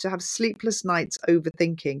used to have sleepless nights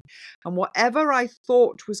overthinking. And whatever I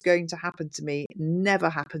thought was going to happen to me never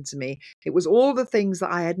happened to me. It was all the things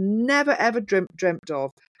that I had never, ever dreamt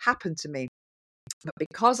of happened to me. But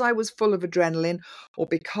because I was full of adrenaline, or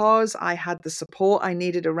because I had the support I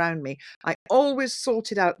needed around me, I always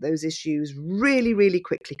sorted out those issues really, really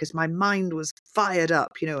quickly because my mind was fired up,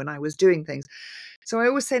 and I was doing things. So I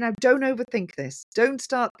always say now, don't overthink this. Don't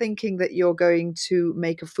start thinking that you're going to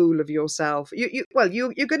make a fool of yourself. You're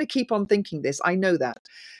going to keep on thinking this. I know that.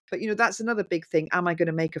 But, that's another big thing. Am I going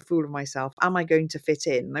to make a fool of myself? Am I going to fit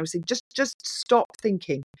in? And I would say, just stop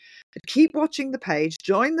thinking. Keep watching the page,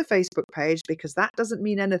 join the Facebook page, because that doesn't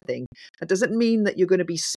mean anything. That doesn't mean that you're going to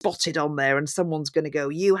be spotted on there and someone's going to go,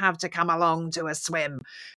 you have to come along to a swim.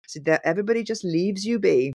 So that everybody just leaves you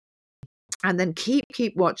be. And then keep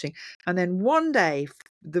watching, and then one day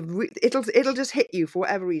it'll just hit you for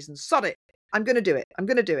whatever reason. Sod it! I'm going to do it. I'm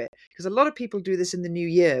going to do it, because a lot of people do this in the new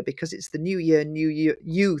year because it's the new year,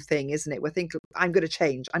 you thing, isn't it? We're thinking, I'm going to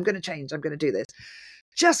change. I'm going to change. I'm going to do this.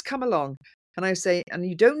 Just come along. And I say, and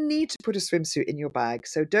you don't need to put a swimsuit in your bag.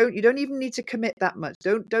 So you don't even need to commit that much.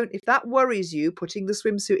 Don't, if that worries you, putting the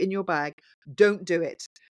swimsuit in your bag, don't do it.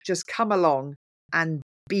 Just come along and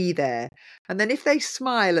be there. And then if they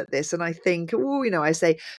smile at this and I think, I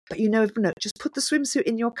say, but no, just put the swimsuit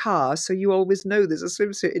in your car so you always know there's a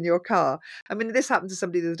swimsuit in your car. I mean, this happened to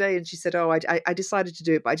somebody the other day and she said, oh, I decided to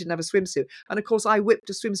do it, but I didn't have a swimsuit. And of course, I whipped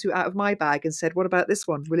a swimsuit out of my bag and said, what about this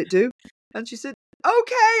one? Will it do? And she said,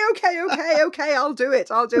 okay, I'll do it.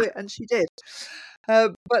 And she did.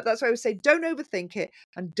 But that's why I would say, don't overthink it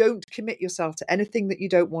and don't commit yourself to anything that you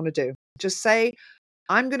don't want to do. Just say,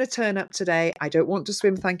 I'm going to turn up today. I don't want to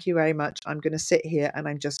swim. Thank you very much. I'm going to sit here and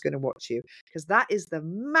I'm just going to watch you. Because that is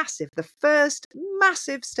the first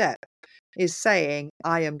massive step is saying,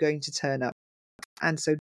 I am going to turn up. And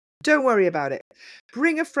so don't worry about it.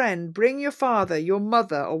 Bring a friend, bring your father, your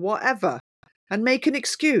mother, or whatever, and make an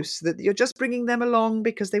excuse that you're just bringing them along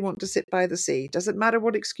because they want to sit by the sea. Doesn't matter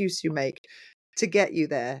what excuse you make to get you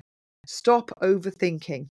there. Stop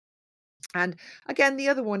overthinking. And again, the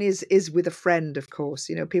other one is with a friend, of course.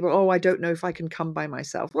 People, I don't know if I can come by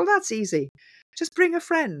myself. Well, that's easy. Just bring a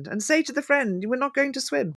friend and say to the friend, we're not going to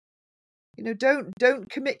swim. Don't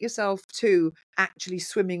commit yourself to actually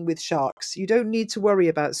swimming with sharks. You don't need to worry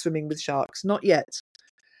about swimming with sharks, not yet.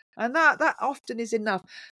 And that often is enough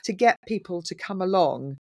to get people to come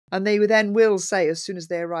along. And they then will say, as soon as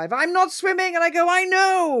they arrive, I'm not swimming. And I go, I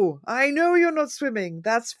know you're not swimming.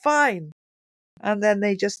 That's fine. And then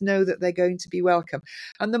they just know that they're going to be welcome.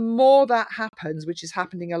 And the more that happens, which is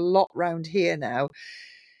happening a lot round here now,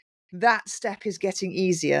 that step is getting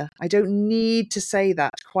easier. I don't need to say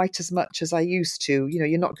that quite as much as I used to.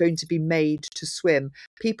 You're not going to be made to swim.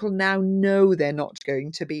 People now know they're not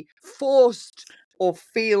going to be forced or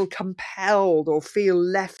feel compelled or feel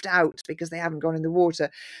left out because they haven't gone in the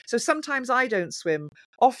water. So sometimes I don't swim.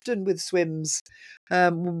 Often with swims,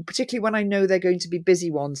 particularly when I know they're going to be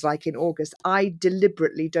busy ones, like in August, I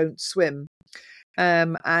deliberately don't swim.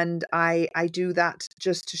 And I do that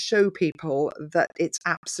just to show people that it's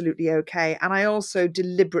absolutely okay. And I also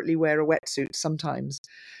deliberately wear a wetsuit sometimes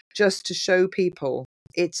just to show people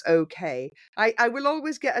it's okay. I will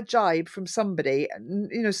always get a jibe from somebody,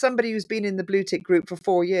 somebody who's been in the Bluetit group for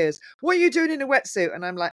 4 years. What are you doing in a wetsuit? And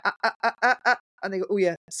I'm like, and they go, oh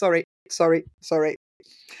yeah, sorry.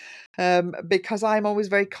 Because I'm always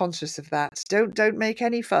very conscious of that. Don't make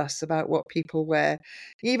any fuss about what people wear.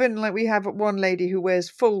 Even like we have one lady who wears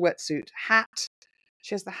full wetsuit, hat.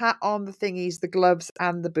 She has the hat on, the thingies, the gloves,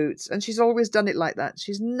 and the boots, and she's always done it like that.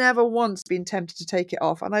 She's never once been tempted to take it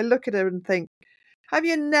off. And I look at her and think, have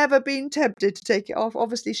you never been tempted to take it off?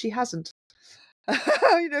 Obviously, she hasn't.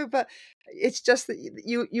 But it's just that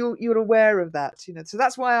you're aware of that, so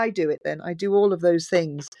that's why I do it. Then I do all of those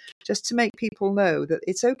things just to make people know that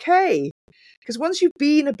it's okay, because once you've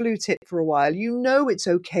been a blue tit for a while, it's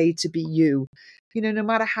okay to be you, no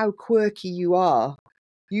matter how quirky you are,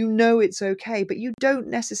 it's okay. But you don't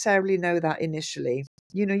necessarily know that initially.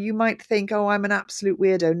 You might think, oh, I'm an absolute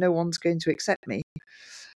weirdo, no one's going to accept me,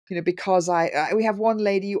 because we have one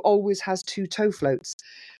lady who always has two toe floats,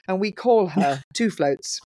 and we call her Two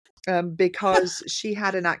Floats, because she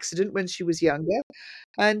had an accident when she was younger,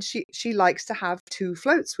 and she likes to have two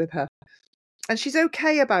floats with her. And she's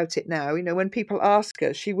okay about it now. When people ask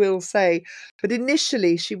her, she will say, but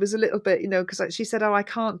initially she was a little bit, because she said, oh, I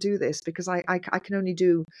can't do this because I can only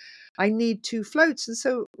I need two floats. And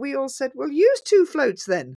so we all said, well, use two floats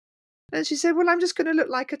then. And she said, well, I'm just going to look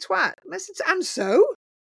like a twat. And I said, and so?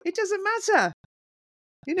 It doesn't matter.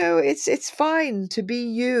 It's fine to be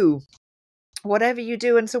you, whatever you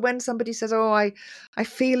do. And so when somebody says, oh, I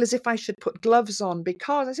feel as if I should put gloves on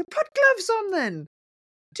because, I said, put gloves on then.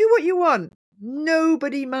 Do what you want.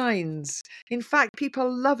 Nobody minds. In fact,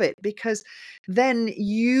 people love it because then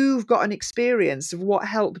you've got an experience of what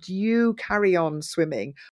helped you carry on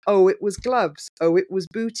swimming. Oh, it was gloves. Oh, it was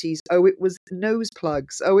booties. Oh, it was nose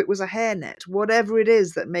plugs. Oh, it was a hairnet. Whatever it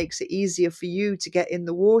is that makes it easier for you to get in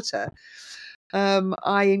the water.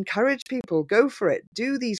 I encourage people, go for it,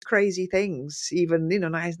 do these crazy things, even,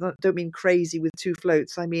 and I don't mean crazy with two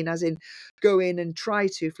floats. I mean, as in go in and try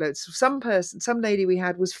two floats. Some lady we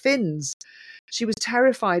had was fins. She was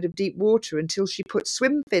terrified of deep water until she put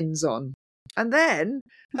swim fins on. And then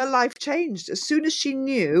her life changed. As soon as she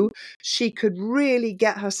knew she could really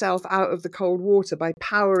get herself out of the cold water by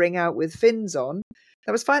powering out with fins on,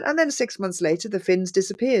 that was fine. And then 6 months later, the fins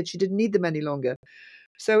disappeared. She didn't need them any longer.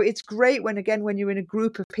 So it's great when you're in a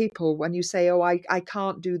group of people, when you say, oh, I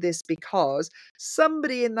can't do this because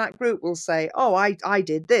somebody in that group will say, oh, I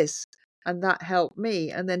did this and that helped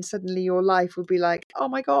me. And then suddenly your life will be like, oh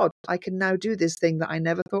my God, I can now do this thing that I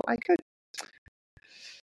never thought I could.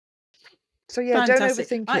 So yeah, Fantastic.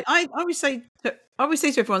 Don't overthink it. I always say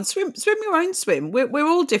to everyone, swim your own swim. We're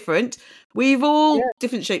all different. We've all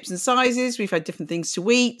different shapes and sizes. We've had different things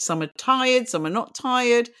to eat. Some are tired, some are not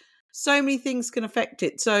tired. So many things can affect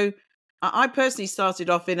it. So I personally started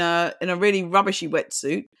off in a really rubbishy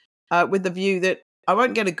wetsuit with the view that I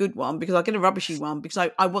won't get a good one because I'll get a rubbishy one because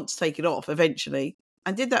I want to take it off eventually,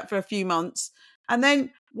 and did that for a few months. And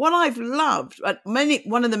then what I've loved,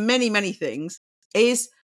 one of the many things, is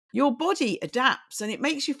your body adapts and it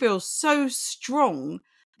makes you feel so strong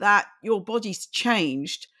that your body's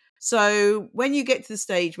changed. So when you get to the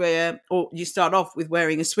stage where, or you start off with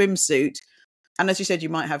wearing a swimsuit, and as you said, you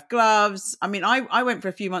might have gloves. I mean, I went for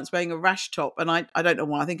a few months wearing a rash top, and I don't know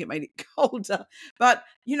why. I think it made it colder. But,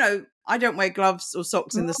 I don't wear gloves or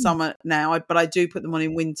socks in the summer now, but I do put them on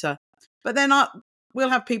in winter. But then we'll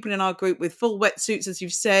have people in our group with full wetsuits, as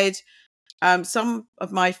you've said. Some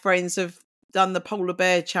of my friends have done the polar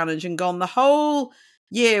bear challenge and gone the whole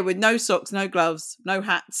year with no socks, no gloves, no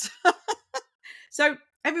hats. So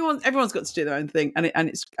everyone's got to do their own thing, and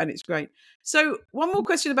it's great. So one more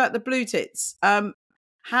question about the Bluetits.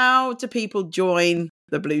 How do people join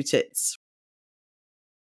the Bluetits?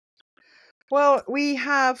 Well,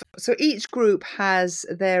 so each group has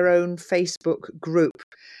their own Facebook group,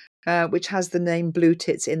 which has the name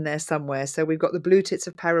Bluetits in there somewhere. So we've got the Bluetits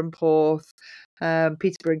of Perranporth,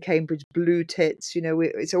 Peterborough and Cambridge Bluetits.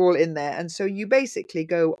 It's all in there. And so you basically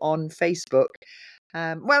go on Facebook.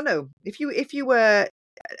 Well, no, if you were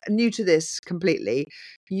new to this completely,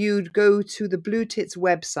 you'd go to the Bluetits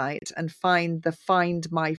website and find the Find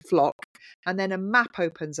My Flock, and then a map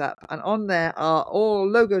opens up, and on there are all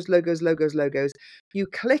logos. You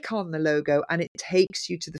click on the logo and it takes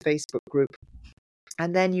you to the Facebook group.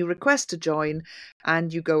 And then you request to join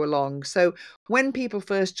and you go along. So when people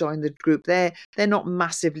first join the group, they're not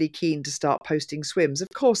massively keen to start posting swims. Of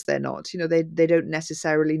course they're not. You know, they don't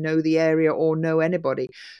necessarily know the area or know anybody.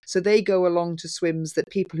 So they go along to swims that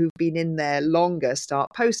people who've been in there longer start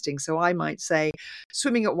posting. So I might say,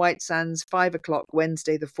 swimming at White Sands, 5 o'clock,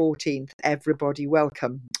 Wednesday the 14th, everybody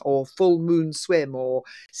welcome, or full moon swim, or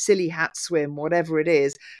silly hat swim, whatever it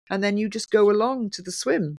is. And then you just go along to the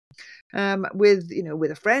swim. With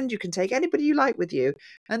a friend. You can take anybody you like with you,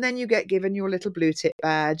 and then you get given your little Bluetit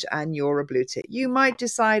badge, and you're a Bluetit. You might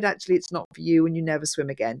decide actually it's not for you and you never swim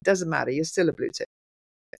again. Doesn't matter, you're still a Bluetit.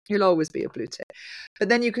 You'll always be a Bluetit. But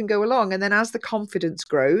then you can go along, and then as the confidence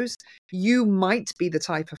grows, you might be the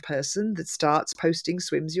type of person that starts posting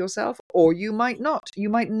swims yourself, or you might not. You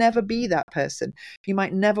might never be that person. You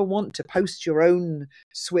might never want to post your own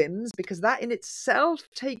swims, because that in itself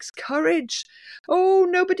takes courage. Oh,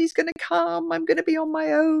 nobody's going to come. I'm going to be on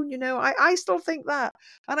my own. You know, I still think that.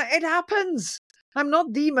 And it happens. I'm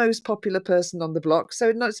not the most popular person on the block, so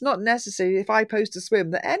it's not necessary if I post a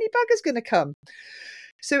swim that any bugger's going to come.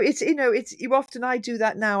 So I do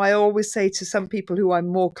that now. I always say to some people who I'm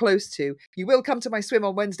more close to, you will come to my swim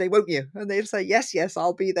on Wednesday, won't you? And they'll say, yes,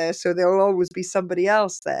 I'll be there. So there'll always be somebody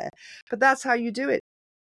else there. But that's how you do it.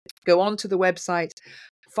 Go onto the website,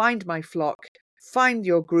 find my flock, find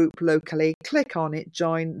your group locally, click on it,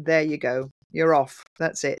 join. There you go. You're off.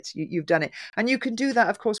 That's it. You've done it. And you can do that,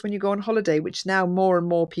 of course, when you go on holiday, which now more and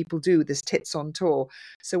more people do, this Tits on Tour.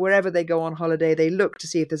 So wherever they go on holiday, they look to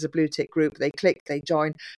see if there's a Bluetit group, they click, they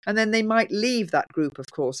join, and then they might leave that group, of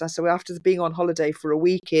course. So after being on holiday for a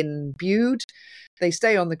week in Bude, they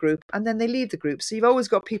stay on the group and then they leave the group. So you've always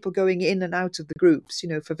got people going in and out of the groups,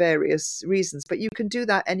 for various reasons. But you can do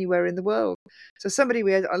that anywhere in the world. So somebody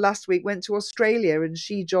we had last week went to Australia, and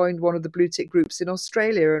she joined one of the Bluetit groups in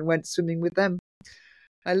Australia and went swimming with them.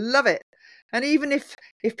 I love it. And even if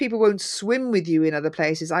people won't swim with you in other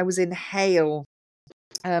places, I was in Hale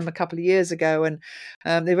a couple of years ago, and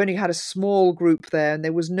they've only had a small group there, and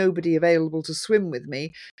there was nobody available to swim with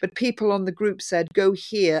me. But people on the group said, go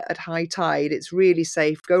here at high tide. It's really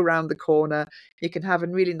safe. Go round the corner. You can have a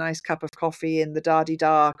really nice cup of coffee in the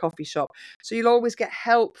Da-di-da coffee shop. So you'll always get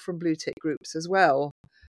help from Bluetit groups as well,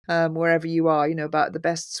 wherever you are, about the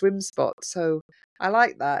best swim spot. So I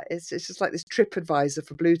like that. It's just like this trip advisor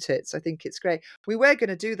for Bluetits. I think it's great. We were going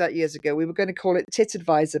to do that years ago. We were going to call it Tit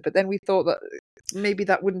Advisor, but then we thought that maybe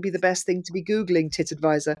that wouldn't be the best thing to be Googling Tit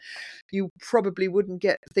Advisor. You probably wouldn't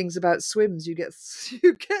get things about swims. You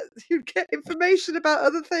get information about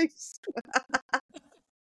other things.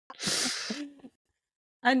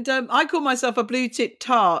 And I call myself a Bluetit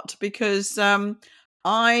tart because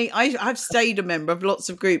I've stayed a member of lots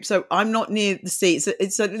of groups, so I'm not near the sea.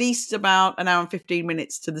 It's at least about an hour and 15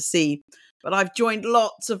 minutes to the sea. But I've joined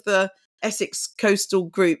lots of the Essex coastal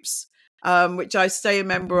groups, which I stay a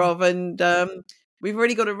member of. And we've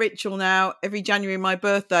already got a ritual now. Every January, my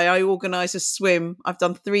birthday, I organise a swim. I've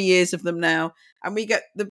done 3 years of them now. And we get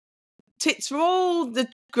the tits from all the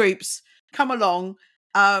groups come along.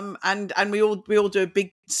 And we all do a big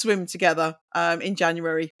swim together in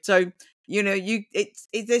January. So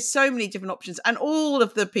there's so many different options, and all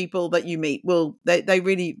of the people that you meet they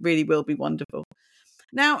really, really will be wonderful.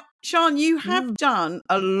 Now, Sian, you have done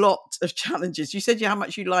a lot of challenges. You said how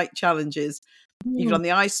much you like challenges. You've done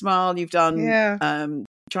the Ice Mile, you've done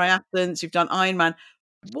triathlons, you've done Ironman.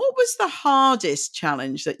 What was the hardest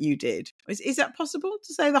challenge that you did? Is that possible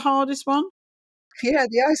to say the hardest one? Yeah,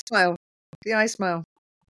 the Ice Mile. The Ice Mile.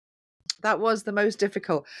 That was the most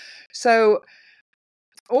difficult. So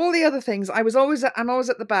all the other things, I'm always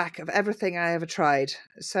at the back of everything I ever tried.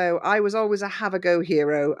 So I was always a have-a-go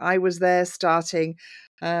hero. I was there starting,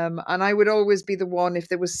 and I would always be the one, if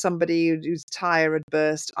there was somebody whose tire had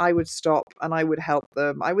burst, I would stop and I would help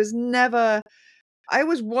them. I always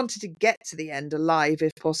wanted to get to the end alive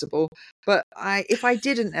if possible. But if I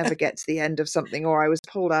didn't ever get to the end of something, or I was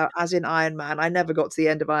pulled out, as in Ironman, I never got to the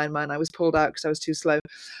end of Ironman. I was pulled out because I was too slow.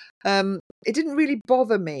 It didn't really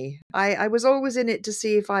bother me. I was always in it to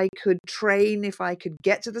see if I could train, if I could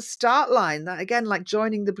get to the start line. That, again, like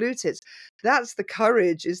joining the Bluetits, that's the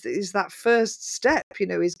courage, is that first step,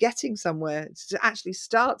 is getting somewhere. To actually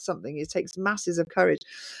start something, it takes masses of courage.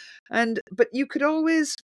 But you could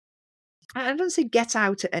always, I don't say get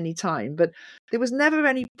out at any time, but there was never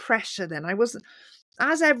any pressure then. I wasn't,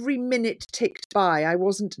 as every minute ticked by, I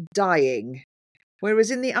wasn't dying.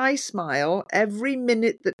 Whereas in the Ice Mile, every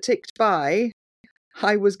minute that ticked by,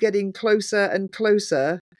 I was getting closer and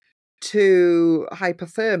closer to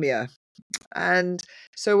hypothermia. And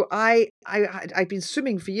so I'd been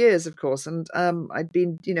swimming for years, of course, and I'd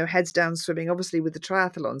been, heads down swimming, obviously with the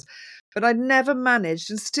triathlons, but I'd never managed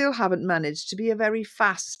and still haven't managed to be a very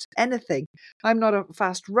fast anything. I'm not a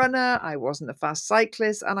fast runner, I wasn't a fast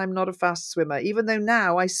cyclist, and I'm not a fast swimmer, even though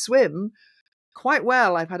now I swim quite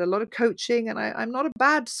well. I've had a lot of coaching and I'm not a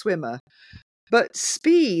bad swimmer. But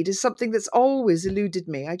speed is something that's always eluded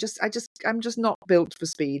me. I'm just not built for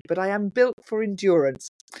speed, but I am built for endurance.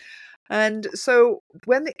 And so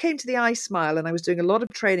when it came to the ice mile and I was doing a lot of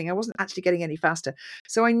training, I wasn't actually getting any faster.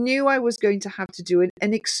 So I knew I was going to have to do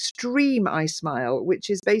an extreme ice mile, which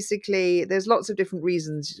is basically, there's lots of different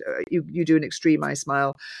reasons you do an extreme ice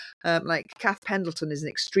mile. Like Kath Pendleton is an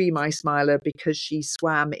extreme ice miler because she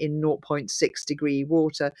swam in zero point 0.6 degree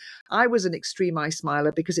water. I was an extreme ice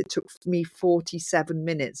miler because it took me 47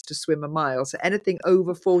 minutes to swim a mile. So anything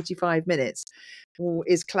over 45 minutes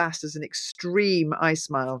is classed as an extreme ice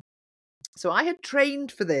mile. So I had trained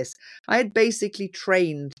for this. I had basically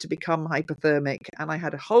trained to become hypothermic, and I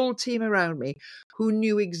had a whole team around me who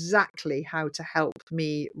knew exactly how to help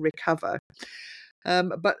me recover.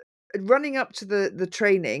 But running up to the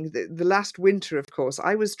training, the last winter, of course,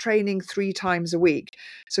 I was training 3 times a week.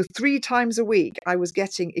 So 3 times a week, I was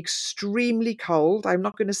getting extremely cold. I'm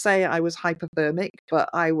not going to say I was hypothermic, but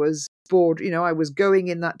I was bored. I was going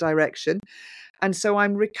in that direction. And so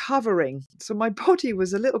I'm recovering. So my body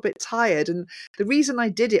was a little bit tired. And the reason I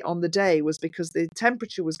did it on the day was because the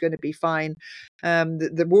temperature was going to be fine.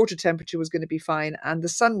 The water temperature was going to be fine. And the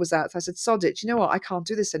sun was out. So I said, sod it. You know what? I can't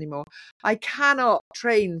do this anymore. I cannot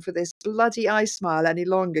train for this bloody ice mile any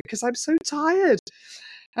longer because I'm so tired.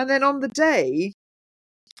 And then on the day,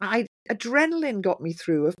 adrenaline got me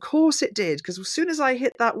through. Of course it did. Because as soon as I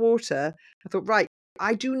hit that water, I thought, right,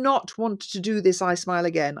 I do not want to do this ice mile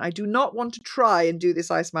again. I do not want to try and do this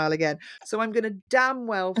ice mile again. So I'm going to damn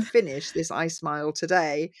well finish this ice mile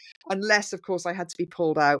today. Unless, of course, I had to be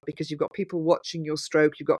pulled out because you've got people watching your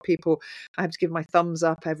stroke. You've got people, I have to give my thumbs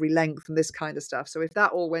up every length and this kind of stuff. So if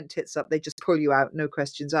that all went tits up, they just pull you out. No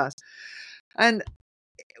questions asked. And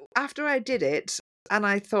after I did it, and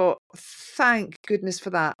I thought, thank goodness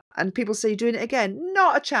for that. And people say, you're doing it again.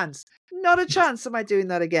 Not a chance. Not a chance am I doing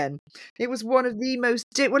that again. It was one of the most,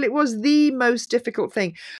 it was the most difficult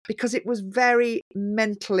thing because it was very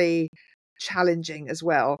mentally challenging as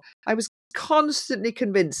well. I was constantly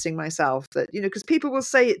convincing myself that, because people will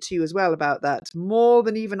say it to you as well about that, more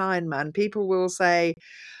than even Ironman. People will say,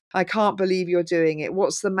 I can't believe you're doing it.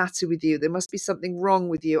 What's the matter with you? There must be something wrong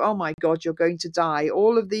with you. Oh my God, you're going to die.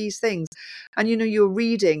 All of these things. And, you're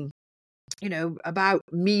reading, about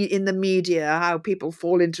me in the media, how people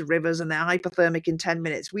fall into rivers and they're hypothermic in 10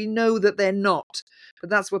 minutes. We know that they're not, but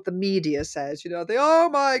that's what the media says. They, oh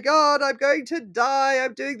my God, I'm going to die.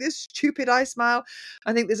 I'm doing this stupid ice mile.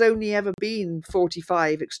 I think there's only ever been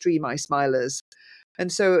 45 extreme ice milers.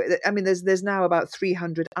 And so, I mean, there's now about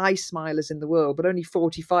 300 ice milers in the world, but only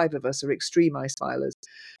 45 of us are extreme ice milers.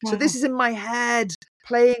 Wow. So this is in my head,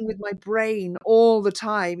 playing with my brain all the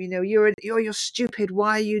time. You're stupid.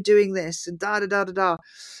 Why are you doing this? And da da da da da.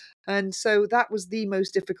 And so that was the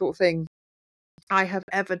most difficult thing I have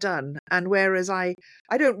ever done. And whereas I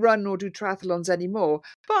don't run or do triathlons anymore,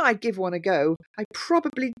 but I'd give one a go. I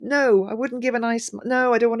wouldn't give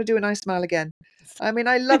no, I don't want to do an ice mile again. I mean,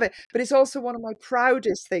 I love it, but it's also one of my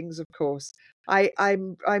proudest things, of course. I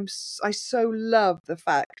so love the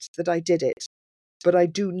fact that I did it, but I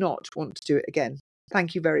do not want to do it again.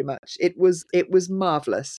 Thank you very much. It was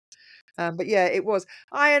marvelous. But yeah, it was.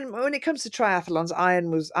 When it comes to triathlons,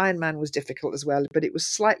 Ironman was difficult as well, but it was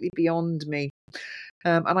slightly beyond me.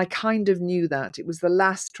 And I kind of knew that. It was the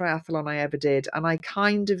last triathlon I ever did, and I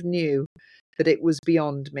kind of knew that it was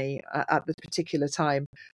beyond me at the particular time.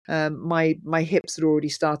 My hips had already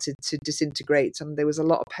started to disintegrate, and there was a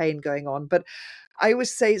lot of pain going on. But I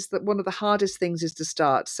always say it's that one of the hardest things is to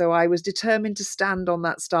start. So I was determined to stand on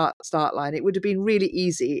that start line. It would have been really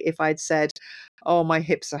easy if I'd said, "Oh, my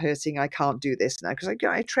hips are hurting. I can't do this now," because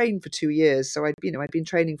I trained for 2 years, so I'd been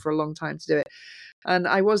training for a long time to do it, and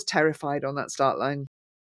I was terrified on that start line.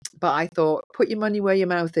 But I thought, put your money where your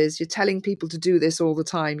mouth is. You're telling people to do this all the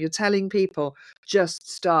time. You're telling people,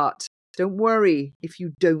 just start. Don't worry if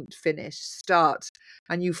you don't finish. Start.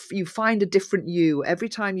 And you find a different you. Every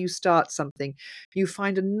time you start something, you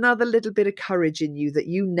find another little bit of courage in you that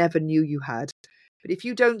you never knew you had. But if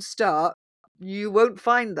you don't start, you won't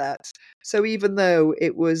find that. So even though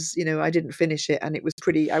it was, I didn't finish it, and it was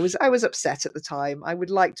I was upset at the time. I would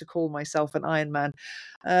like to call myself an Ironman.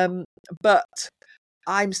 But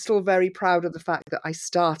I'm still very proud of the fact that I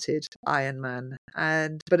started Ironman.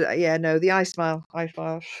 But the ice mile,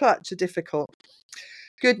 such a difficult.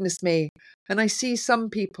 Goodness me. And I see some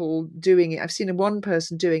people doing it. I've seen one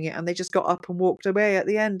person doing it and they just got up and walked away at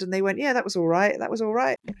the end and they went, yeah, that was all right. That was all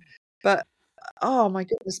right. But oh my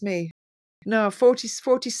goodness me. No,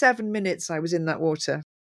 47 minutes I was in that water.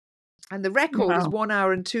 And the record is Wow. 1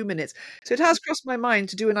 hour and 2 minutes. So it has crossed my mind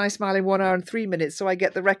to do an ice mile in 1 hour and 3 minutes so I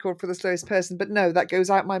get the record for the slowest person. But no, that goes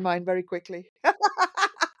out my mind very quickly. No,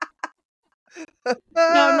 I'm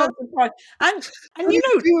But not surprised. And you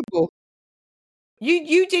it's know, doable.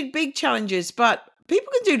 you did big challenges, but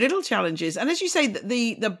people can do little challenges. And as you say,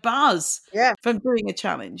 the buzz Yeah, from doing a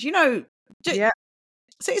challenge, yeah,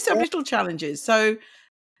 set yourself yeah, little challenges. So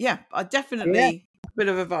yeah, I yeah. definitely a bit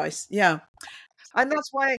of advice. Yeah. And that's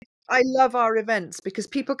why I love our events, because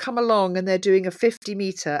people come along and they're doing a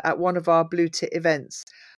 50-meter at one of our Bluetit events.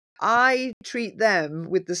 I treat them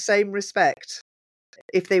with the same respect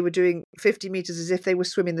if they were doing 50 meters as if they were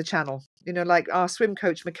swimming the channel. Like our swim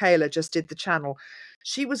coach, Michaela, just did the channel.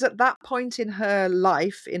 She was at that point in her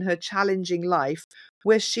life, in her challenging life,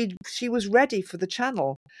 where she was ready for the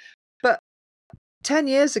channel. But 10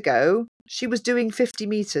 years ago, she was doing 50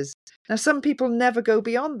 meters. Now, some people never go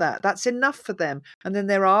beyond that. That's enough for them. And then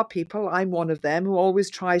there are people, I'm one of them, who always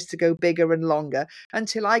tries to go bigger and longer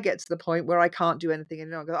until I get to the point where I can't do anything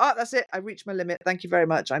any longer. Oh, that's it. I've reached my limit. Thank you very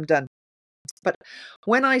much. I'm done. But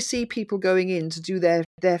when I see people going in to do their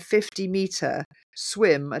 50-meter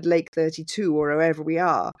swim at Lake 32 or wherever we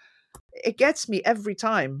are, it gets me every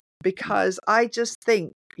time because I just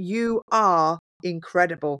think you are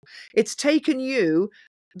incredible. It's taken you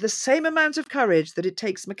the same amount of courage that it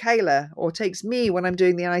takes Michaela or takes me when I'm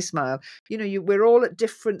doing the ice mile. We're all at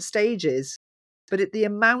different stages, but the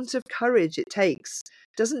amount of courage it takes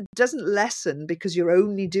doesn't lessen because you're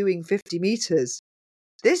only doing 50 meters.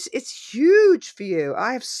 It's huge for you.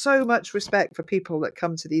 I have so much respect for people that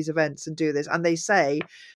come to these events and do this, and they say,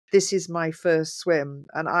 "This is my first swim,"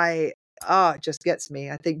 and it just gets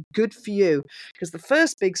me. I think good for you, because the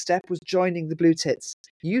first big step was joining the Bluetits.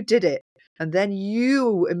 You did it. And then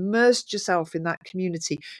you immersed yourself in that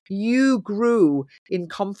community. You grew in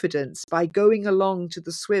confidence by going along to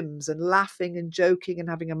the swims and laughing and joking and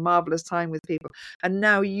having a marvelous time with people. And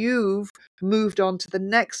now you've moved on to the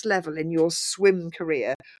next level in your swim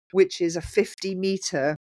career, which is a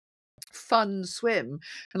 50-meter fun swim.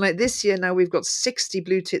 And like this year now we've got 60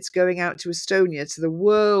 Bluetits going out to Estonia to the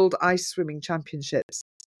World Ice Swimming Championships.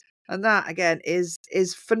 And that again is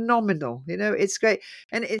phenomenal. It's great.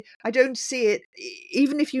 And I don't see it,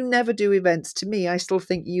 even if you never do events, to me, I still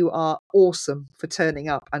think you are awesome for turning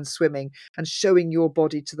up and swimming and showing your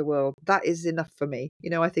body to the world. That is enough for me.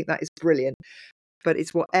 I think that is brilliant. But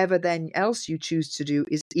it's whatever then else you choose to do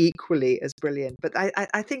is equally as brilliant. But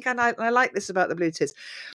I think, and I like this about the Bluetits,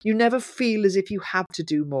 you never feel as if you have to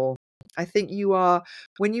do more. I think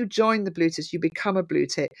when you join the Bluetits, you become a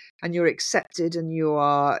Bluetit and you're accepted and you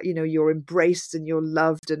are, you're embraced and you're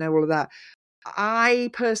loved and all of that. I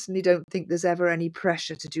personally don't think there's ever any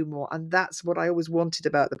pressure to do more. And that's what I always wanted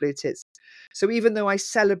about the Bluetits. So even though I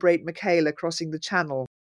celebrate Michaela crossing the channel,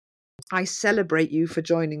 I celebrate you for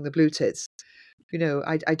joining the Bluetits.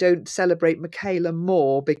 I don't celebrate Michaela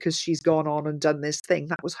more because she's gone on and done this thing.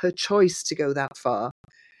 That was her choice to go that far.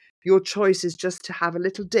 Your choice is just to have a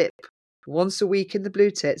little dip once a week in the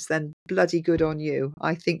Bluetits, then bloody good on you.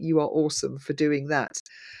 I think you are awesome for doing that.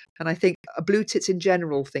 And I think Bluetits in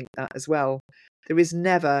general think that as well. There is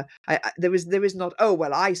never, there is not, oh,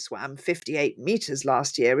 well, I swam 58 meters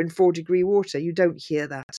last year in 4-degree water. You don't hear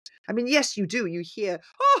that. I mean, yes, you do. You hear,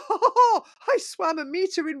 oh, I swam a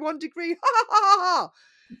meter in 1 degree.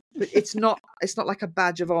 But it's not like a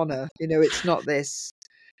badge of honor. It's not this.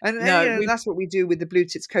 And No, that's what we do with the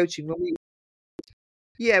Bluetits coaching. When we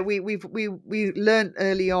learned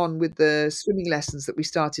early on with the swimming lessons that we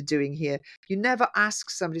started doing here. You never ask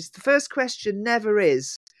somebody. The first question never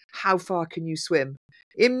is, how far can you swim?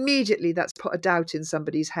 Immediately that's put a doubt in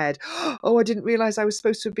somebody's head. Oh, I didn't realize I was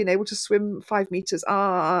supposed to have been able to swim 5 meters.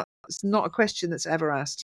 It's not a question that's ever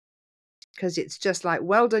asked, because it's just like,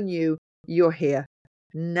 well done you, you're here.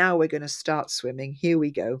 Now we're going to start swimming. Here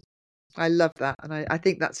we go. I love that. And I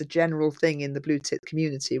think that's a general thing in the Bluetit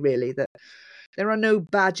community, really, that there are no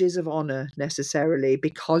badges of honor necessarily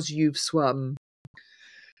because you've swum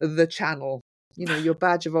the channel. Your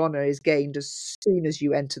badge of honor is gained as soon as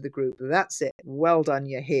you enter the group. That's it. Well done,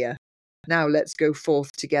 you're here. Now let's go forth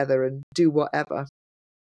together and do whatever.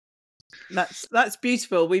 that's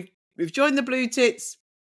beautiful. We've joined the Bluetits.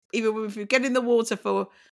 Even if we get in the water for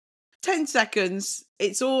 10 seconds,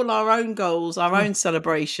 it's all our own goals, our own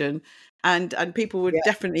celebration, and people would Yeah.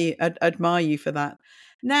 definitely admire you for that.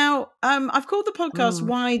 Now, I've called the podcast Mm.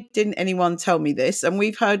 Why Didn't Anyone Tell Me This? And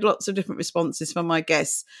we've heard lots of different responses from my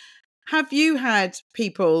guests. Have you had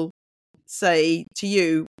people say to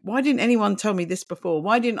you, why didn't anyone tell me this before?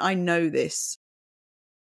 Why didn't I know this?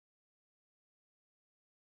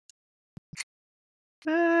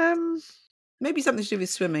 Um, Maybe something to do with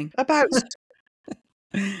swimming. about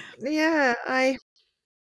yeah,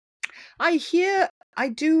 I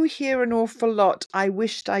do hear an awful lot. I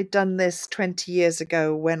wished I'd done this 20 years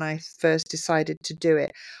ago when I first decided to do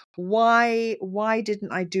it. Why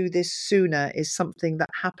didn't I do this sooner is something that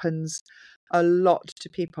happens a lot to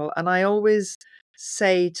people. And I always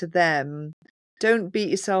say to them, don't beat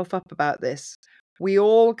yourself up about this. We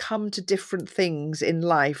all come to different things in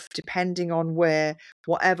life depending on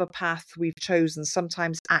whatever path we've chosen,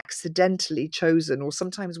 sometimes accidentally chosen, or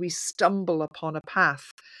sometimes we stumble upon a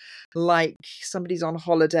path, like somebody's on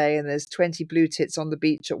holiday and there's 20 Bluetits on the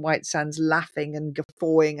beach at White Sands laughing and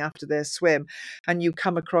guffawing after their swim, and you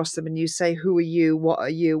come across them and you say, who are you? What are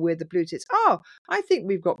you? We're the Bluetits. Oh, I think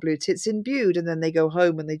we've got Bluetits in Bude. And then they go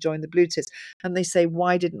home and they join the Bluetits and they say,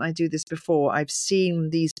 why didn't I do this before? I've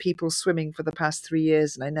seen these people swimming for the past 3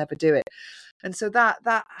 years and I never do it. And so that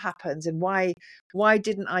happens. And why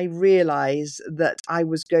didn't I realize that I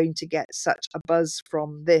was going to get such a buzz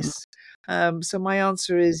from this? So my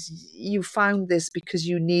answer is, you found this because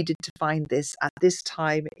you needed to find this at this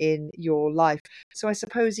time in your life. So I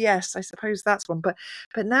suppose, yes, I suppose that's one. But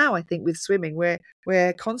now I think with swimming,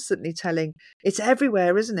 we're constantly telling, it's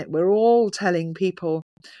everywhere, isn't it? We're all telling people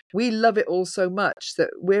we love it all so much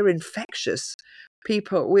that we're infectious.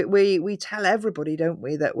 People, we tell everybody, don't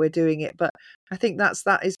we, that we're doing it. But I think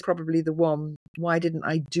that is probably the one. Why didn't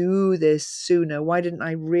I do this sooner? Why didn't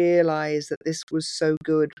I realize that this was so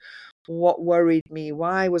good? What worried me?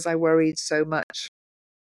 Why was I worried so much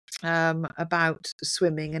about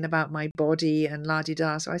swimming and about my body and la di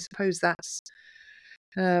da? So I suppose that's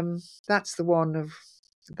the one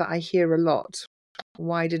that I hear a lot.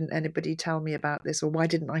 Why didn't anybody tell me about this, or why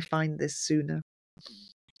didn't I find this sooner?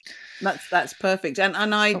 That's perfect. And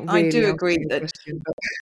Not I really do agree answering the that question, but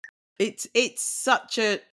it's such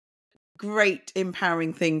a great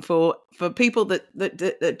empowering thing for people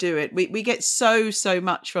that do it. We get so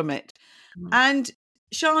much from it. And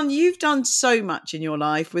Sian, you've done so much in your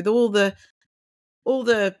life with all the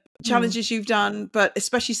Mm. challenges you've done, but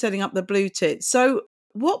especially setting up the Bluetits. So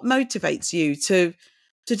what motivates you to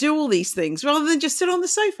do all these things rather than just sit on the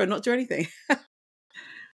sofa and not do anything?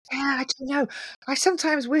 Yeah, I don't know. I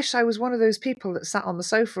sometimes wish I was one of those people that sat on the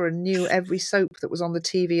sofa and knew every soap that was on the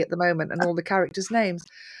TV at the moment and all the characters' names.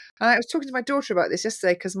 And I was talking to my daughter about this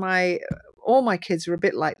yesterday because all my kids are a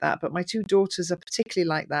bit like that, but my two daughters are particularly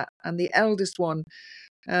like that, and the eldest one,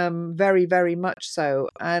 very, very much so.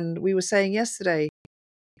 And we were saying yesterday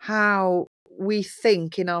how we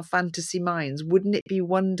think in our fantasy minds, wouldn't it be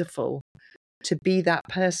wonderful to be that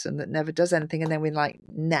person that never does anything? And then we're like,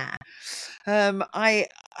 nah.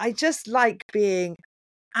 I just like being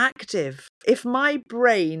active. If my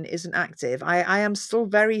brain isn't active, I am still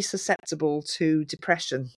very susceptible to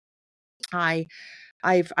depression. I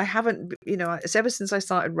haven't, it's ever since I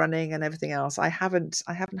started running and everything else, I haven't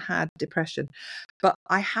had depression, but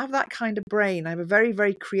I have that kind of brain. I have a very,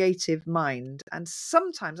 very creative mind. And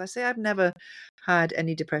sometimes I say I've never had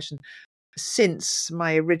any depression since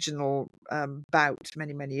my original bout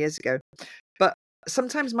many, many years ago. But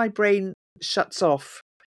sometimes my brain shuts off.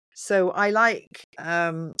 So I like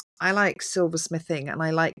silversmithing, and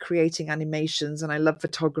I like creating animations, and I love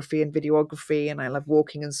photography and videography, and I love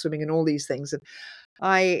walking and swimming and all these things. And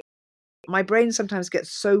I my brain sometimes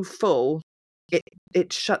gets so full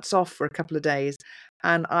it shuts off for a couple of days,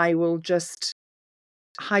 and I will just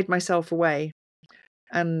hide myself away.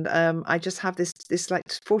 And I just have this like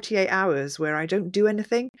 48 hours where I don't do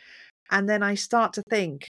anything. And then I start to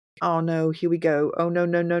think, oh no, here we go. Oh no,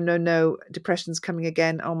 no, no, no, no. Depression's coming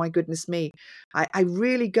again. Oh my goodness me. I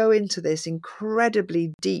really go into this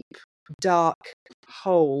incredibly deep, dark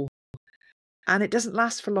hole. And it doesn't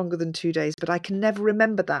last for longer than 2 days, but I can never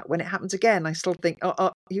remember that. When it happens again, I still think,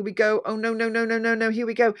 oh, here we go. Oh no, no, no, no, no, no, here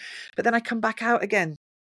we go. But then I come back out again.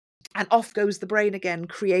 And off goes the brain again,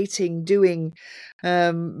 creating, doing,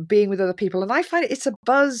 being with other people. And I find it's a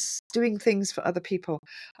buzz doing things for other people.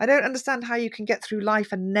 I don't understand how you can get through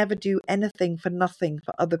life and never do anything for nothing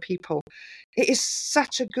for other people. It is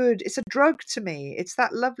it's a drug to me. It's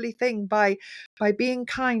that lovely thing by being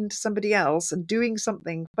kind to somebody else and doing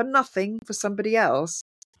something for nothing for somebody else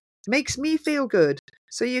makes me feel good.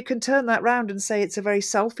 So you can turn that round and say it's a very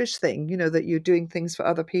selfish thing, that you're doing things for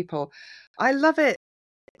other people. I love it.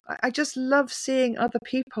 I just love seeing other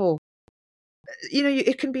people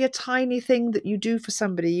it can be a tiny thing that you do for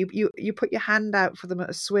somebody. You put your hand out for them at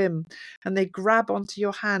a swim, and they grab onto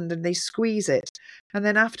your hand and they squeeze it, and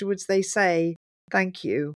then afterwards they say thank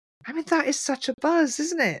you. I mean, that is such a buzz,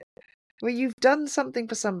 isn't it? Where you've done something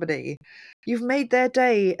for somebody, you've made their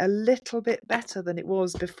day a little bit better than it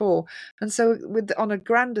was before. And so, on a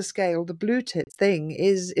grander scale, the Bluetits thing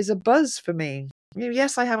is a buzz for me.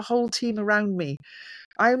 Yes, I have a whole team around me.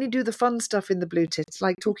 I only do the fun stuff in the Bluetits,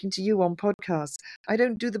 like talking to you on podcasts. I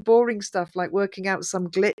don't do the boring stuff like working out some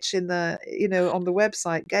glitch in the, on the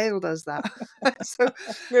website. Gail does that. So I'm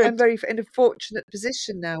Good. very in a fortunate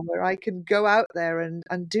position now where I can go out there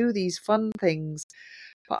and do these fun things.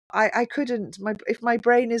 But I couldn't, if my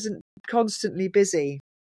brain isn't constantly busy.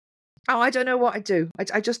 Oh, I don't know what I do.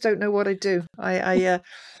 I just don't know what I do.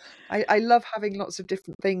 I love having lots of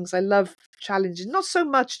different things. I love challenges. Not so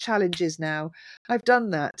much challenges now. I've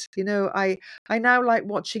done that. I now like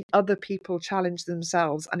watching other people challenge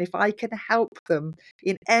themselves. And if I can help them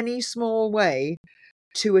in any small way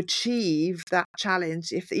to achieve that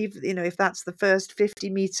challenge, if that's the first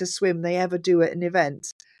 50-meter swim they ever do at an event,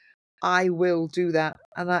 I will do that.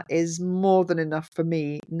 And that is more than enough for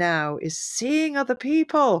me now, is seeing other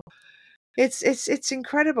people. It's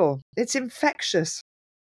incredible. It's infectious.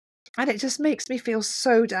 And it just makes me feel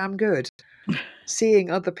so damn good seeing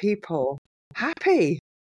other people happy.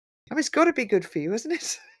 I mean, it's got to be good for you, isn't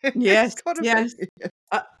it? It's Yes, got to yes. be.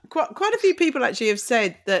 Quite a few people actually have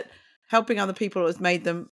said that helping other people has made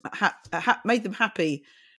them made them happy.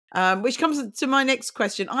 Which comes to my next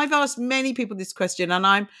question. I've asked many people this question,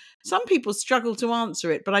 and some people struggle to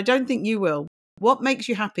answer it, but I don't think you will. What makes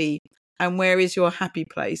you happy, and where is your happy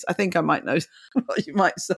place? I think I might know what you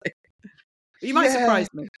might say. You might Yeah. surprise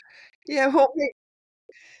me. Yeah.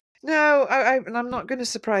 No, and I'm not going to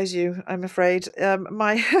surprise you, I'm afraid.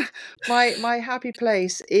 My my happy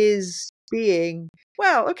place is being,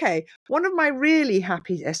 well, okay. One of my really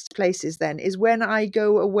happiest places then is when I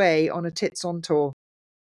go away on a tits on tour.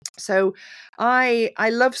 So I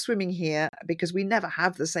love swimming here because we never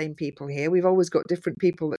have the same people here. We've always got different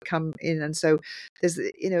people that come in, and so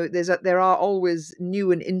there are always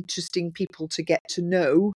new and interesting people to get to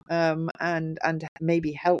know, and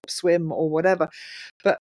maybe help swim or whatever.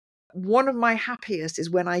 But one of my happiest is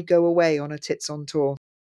when I go away on a tits on tour,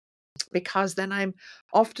 because then I'm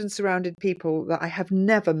often surrounded people that I have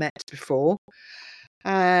never met before.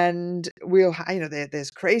 And there's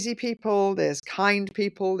crazy people, there's kind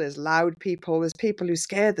people, there's loud people, there's people who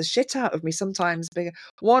scare the shit out of me sometimes.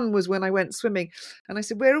 One was when I went swimming, and I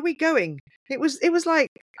said, "Where are we going?" It was like,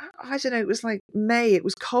 I don't know, it was like May. It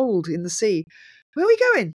was cold in the sea. "Where are we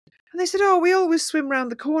going?" And they said, "Oh, we always swim round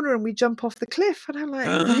the corner and we jump off the cliff." And I'm like,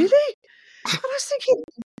 "Really?" And I was thinking,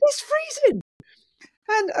 it's freezing.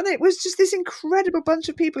 And it was just this incredible bunch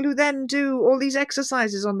of people who then do all these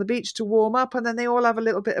exercises on the beach to warm up, and then they all have a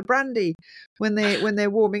little bit of brandy when they're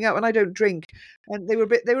warming up. And I don't drink, and they were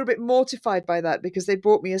a bit mortified by that, because they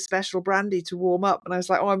bought me a special brandy to warm up, and I was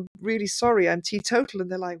like, "Oh, I'm really sorry, I'm teetotal."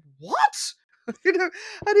 And they're like, "What?" And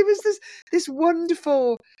it was this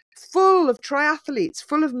wonderful, full of triathletes,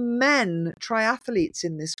 full of men triathletes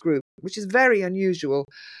in this group, which is very unusual.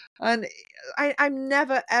 And I'm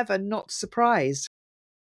never ever not surprised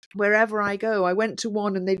wherever I go. I went to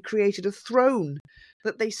one and they'd created a throne,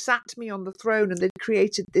 that they sat me on the throne, and they'd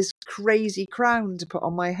created this crazy crown to put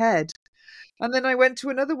on my head. And then I went to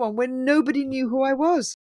another one where nobody knew who I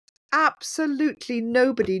was. Absolutely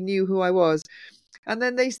nobody knew who I was. And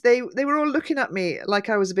then they were all looking at me like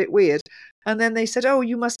I was a bit weird. And then they said, "Oh,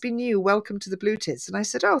 you must be new. Welcome to the Bluetits." And I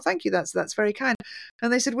said, "Oh, thank you. That's very kind."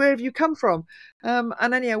 And they said, "Where have you come from?"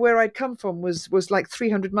 And anyhow, where I'd come from was like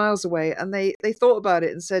 300 miles away. And they thought about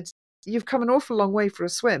it and said, "You've come an awful long way for a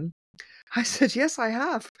swim." I said, "Yes, I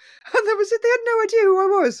have." And that was it. They had no idea who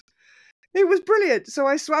I was. It was brilliant. So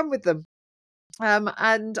I swam with them.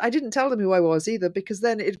 And I didn't tell them who I was either, because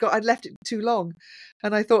then I'd left it too long,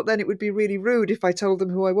 and I thought then it would be really rude if I told them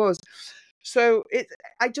who I was. So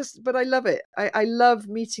but I love it. I love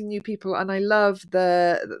meeting new people, and I love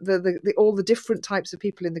the all the different types of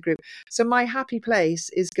people in the group. So my happy place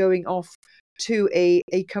is going off to a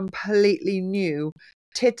completely new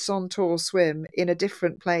tits on tour swim in a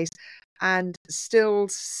different place, and still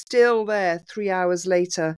there 3 hours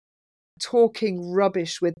later, talking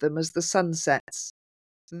rubbish with them as the sun sets.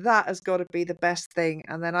 That has got to be the best thing.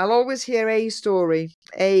 And then I'll always hear a story,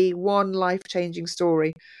 one life-changing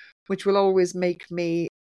story, which will always make me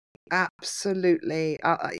absolutely,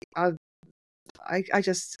 I love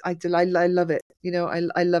it.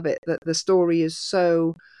 I love it that the story is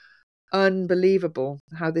so unbelievable,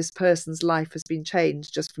 how this person's life has been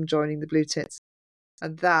changed just from joining the Bluetits.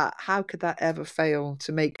 And how could that ever fail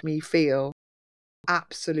to make me feel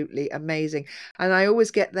absolutely amazing? And I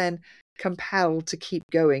always get then compelled to keep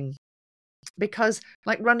going, because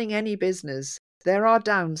like running any business, there are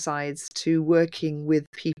downsides to working with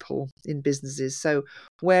people in businesses. So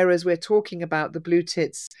whereas we're talking about the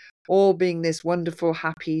Bluetits all being this wonderful,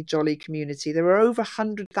 happy, jolly community, there are over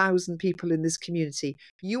 100,000 people in this community.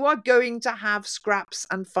 You are going to have scraps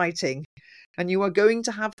and fighting, and you are going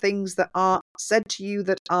to have things that are said to you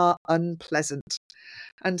that are unpleasant.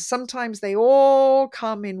 And sometimes they all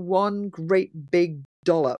come in one great big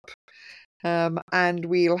dollop. And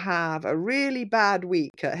we'll have a really bad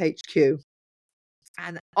week at HQ.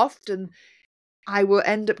 And often I will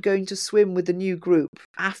end up going to swim with the new group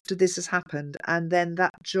after this has happened. And then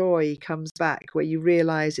that joy comes back where you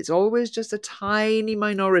realize it's always just a tiny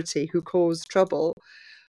minority who cause trouble.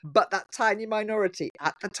 But that tiny minority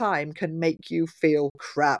at the time can make you feel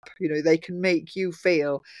crap. They can make you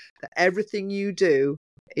feel that everything you do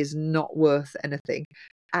is not worth anything.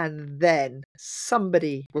 And then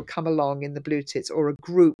somebody will come along in the Bluetits, or a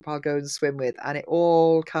group I'll go and swim with, and it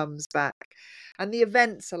all comes back. And the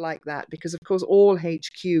events are like that because, of course, all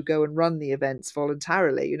HQ go and run the events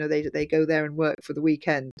voluntarily. They go there and work for the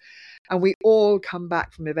weekend. And we all come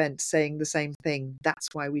back from events saying the same thing. That's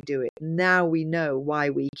why we do it. Now we know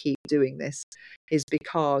why we keep doing this is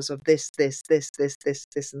because of this,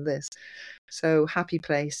 and this. So happy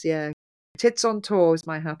place. Yeah. Tits on Tour is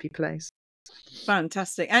my happy place.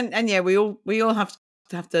 Fantastic. And yeah, we all have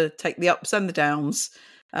to take the ups and the downs.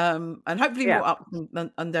 And hopefully more ups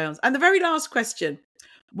and downs. And the very last question,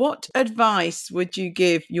 what advice would you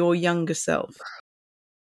give your younger self?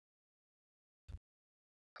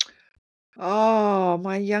 Oh,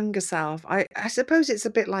 my younger self. I suppose it's a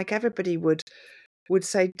bit like everybody would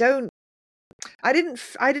say, I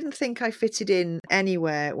didn't think I fitted in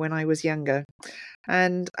anywhere when I was younger.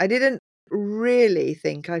 And I didn't really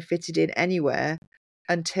think I fitted in anywhere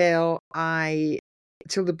until the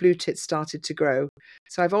Bluetits started to grow.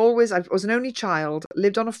 So I was an only child,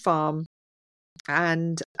 lived on a farm,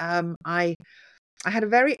 and I had a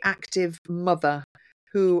very active mother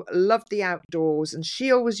who loved the outdoors, and she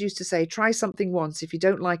always used to say, try something once. If you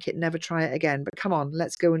don't like it, never try it again. But come on,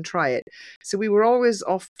 let's go and try it. So we were always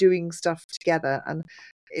off doing stuff together, and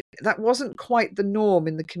that wasn't quite the norm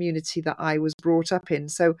in the community that I was brought up in.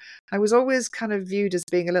 So I was always kind of viewed as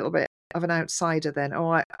being a little bit of an outsider then.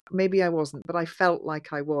 Maybe I wasn't, but I felt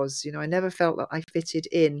like I was. I never felt that I fitted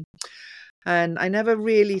in. And I never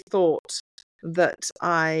really thought that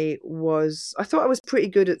I thought I was pretty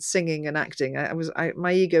good at singing and acting.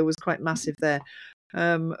 My ego was quite massive there.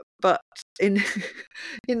 But in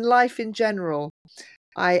in life in general,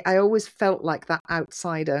 I always felt like that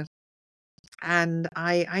outsider. And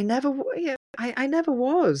I never I never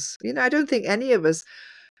was. I don't think any of us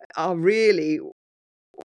are really.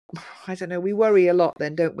 I don't know, we worry a lot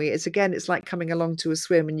then, don't we? It's like coming along to a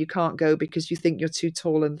swim and you can't go because you think you're too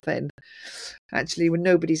tall and thin. Actually, when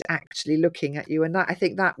nobody's actually looking at you. And I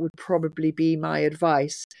think that would probably be my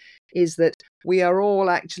advice, is that we are all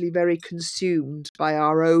actually very consumed by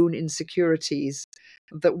our own insecurities,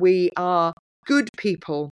 that we are good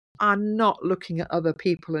people are not looking at other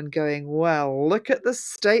people and going, well, look at the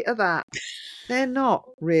state of that. They're not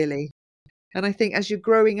really. And I think as you're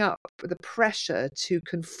growing up, the pressure to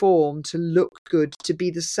conform, to look good, to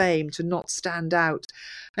be the same, to not stand out.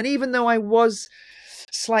 And even though I was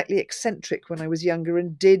slightly eccentric when I was younger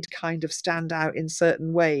and did kind of stand out in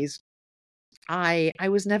certain ways, I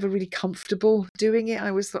was never really comfortable doing it. I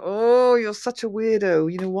always thought, oh, you're such a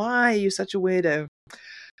weirdo. Why are you such a weirdo?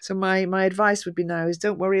 So my advice would be now is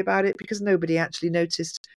don't worry about it, because nobody actually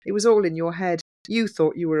noticed. It was all in your head. You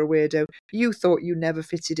thought you were a weirdo. You thought you never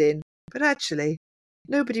fitted in. But actually,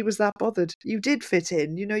 nobody was that bothered. You did fit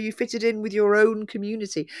in. You fitted in with your own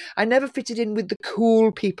community. I never fitted in with the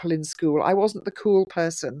cool people in school. I wasn't the cool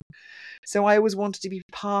person. So I always wanted to be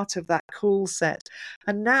part of that cool set.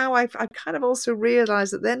 And now I've kind of also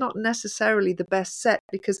realized that they're not necessarily the best set,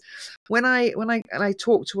 because when I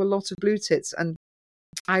talk to a lot of Bluetits, and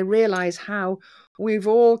I realize how we've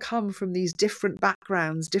all come from these different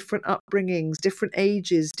backgrounds, different upbringings, different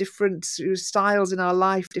ages, different styles in our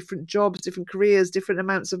life, different jobs, different careers, different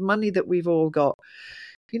amounts of money that we've all got.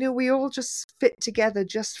 We all just fit together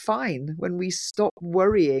just fine when we stop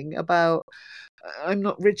worrying about, I'm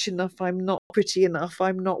not rich enough, I'm not pretty enough,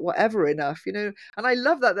 I'm not whatever enough, And I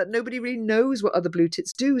love that nobody really knows what other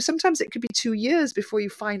Bluetits do. Sometimes it could be 2 years before you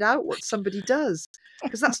find out what somebody does,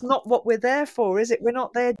 because that's not what we're there for, is it? We're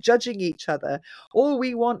not there judging each other. All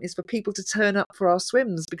we want is for people to turn up for our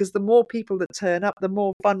swims, because the more people that turn up, the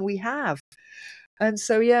more fun we have. And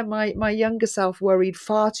so, yeah, my younger self worried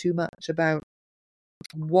far too much about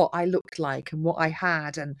what I looked like and what I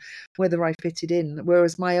had and whether I fitted in.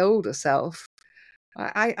 Whereas my older self,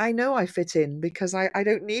 I know I fit in because I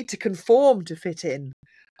don't need to conform to fit in.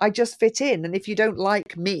 I just fit in. And if you don't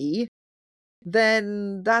like me,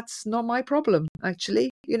 then that's not my problem,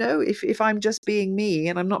 actually. You know, if I'm just being me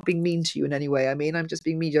and I'm not being mean to you in any way, I mean, I'm just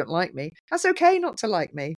being me, you don't like me, that's okay not to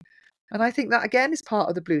like me. And I think that, again, is part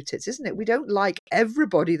of the Bluetits, isn't it? We don't like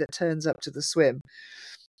everybody that turns up to the swim.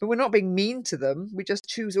 But we're not being mean to them. We just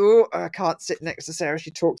choose, oh, I can't sit next to Sarah.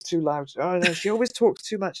 She talks too loud. Oh, no, she always talks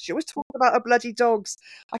too much. She always talks about her bloody dogs.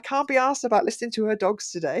 I can't be asked about listening to her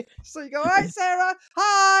dogs today. So you go, all right, Sarah,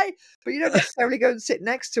 hi. But you don't necessarily go and sit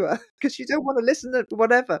next to her because you don't want to listen to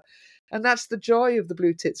whatever. And that's the joy of the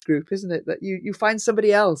Bluetits group, isn't it? That you find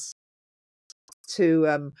somebody else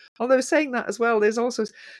to although saying that as well, there's also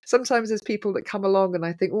sometimes there's people that come along and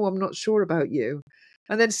I think, oh, I'm not sure about you,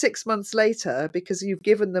 and then 6 months later, because you've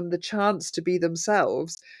given them the chance to be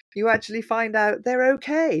themselves, you actually find out they're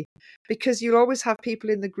okay. Because you'll always have people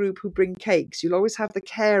in the group who bring cakes, you'll always have the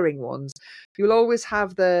caring ones, you'll always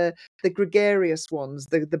have the gregarious ones,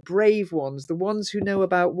 the brave ones, the ones who know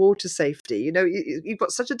about water safety. You know, you've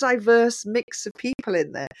got such a diverse mix of people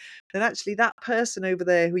in there, and actually that person over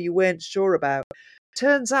there who you weren't sure about,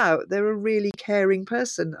 turns out they're a really caring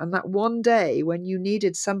person. And that one day when you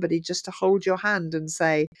needed somebody just to hold your hand and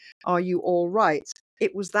say, are you all right?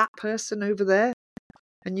 It was that person over there.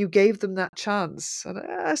 And you gave them that chance. And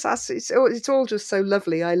it's all just so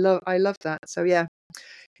lovely. I love that. So yeah,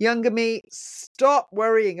 younger me, stop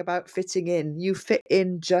worrying about fitting in. You fit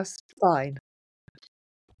in just fine.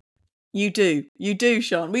 You do,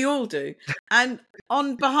 Sian. We all do. And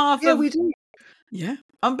on behalf Yeah, of we do. Yeah.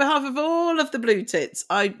 On behalf of all of the Bluetits,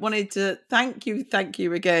 I wanted to thank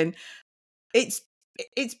you again. It's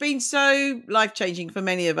it's been so life-changing for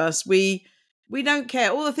many of us. We don't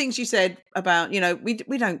care. All the things you said about, we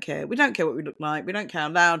don't care. We don't care what we look like. We don't care how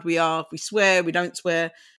loud we are. If we swear, we don't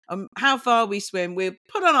swear. How far we swim, we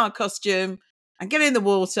put on our costume and get in the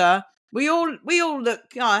water. We all look,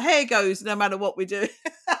 our hair goes no matter what we do.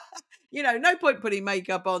 No point putting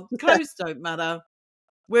makeup on. Clothes don't matter.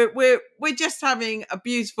 We're just having a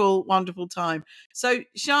beautiful, wonderful time. So,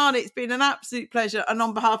 Sian, it's been an absolute pleasure, and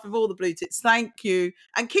on behalf of all the Bluetits, thank you,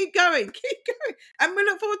 and keep going, and we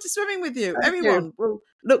look forward to swimming with you. Thank you. Everyone will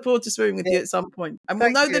look forward to swimming with Yeah, you at some point, and we'll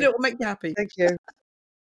thank know that you. it will make you happy. Thank you.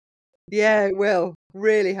 Yeah, it will.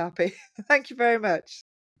 Really happy. Thank you very much.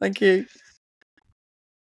 Thank you.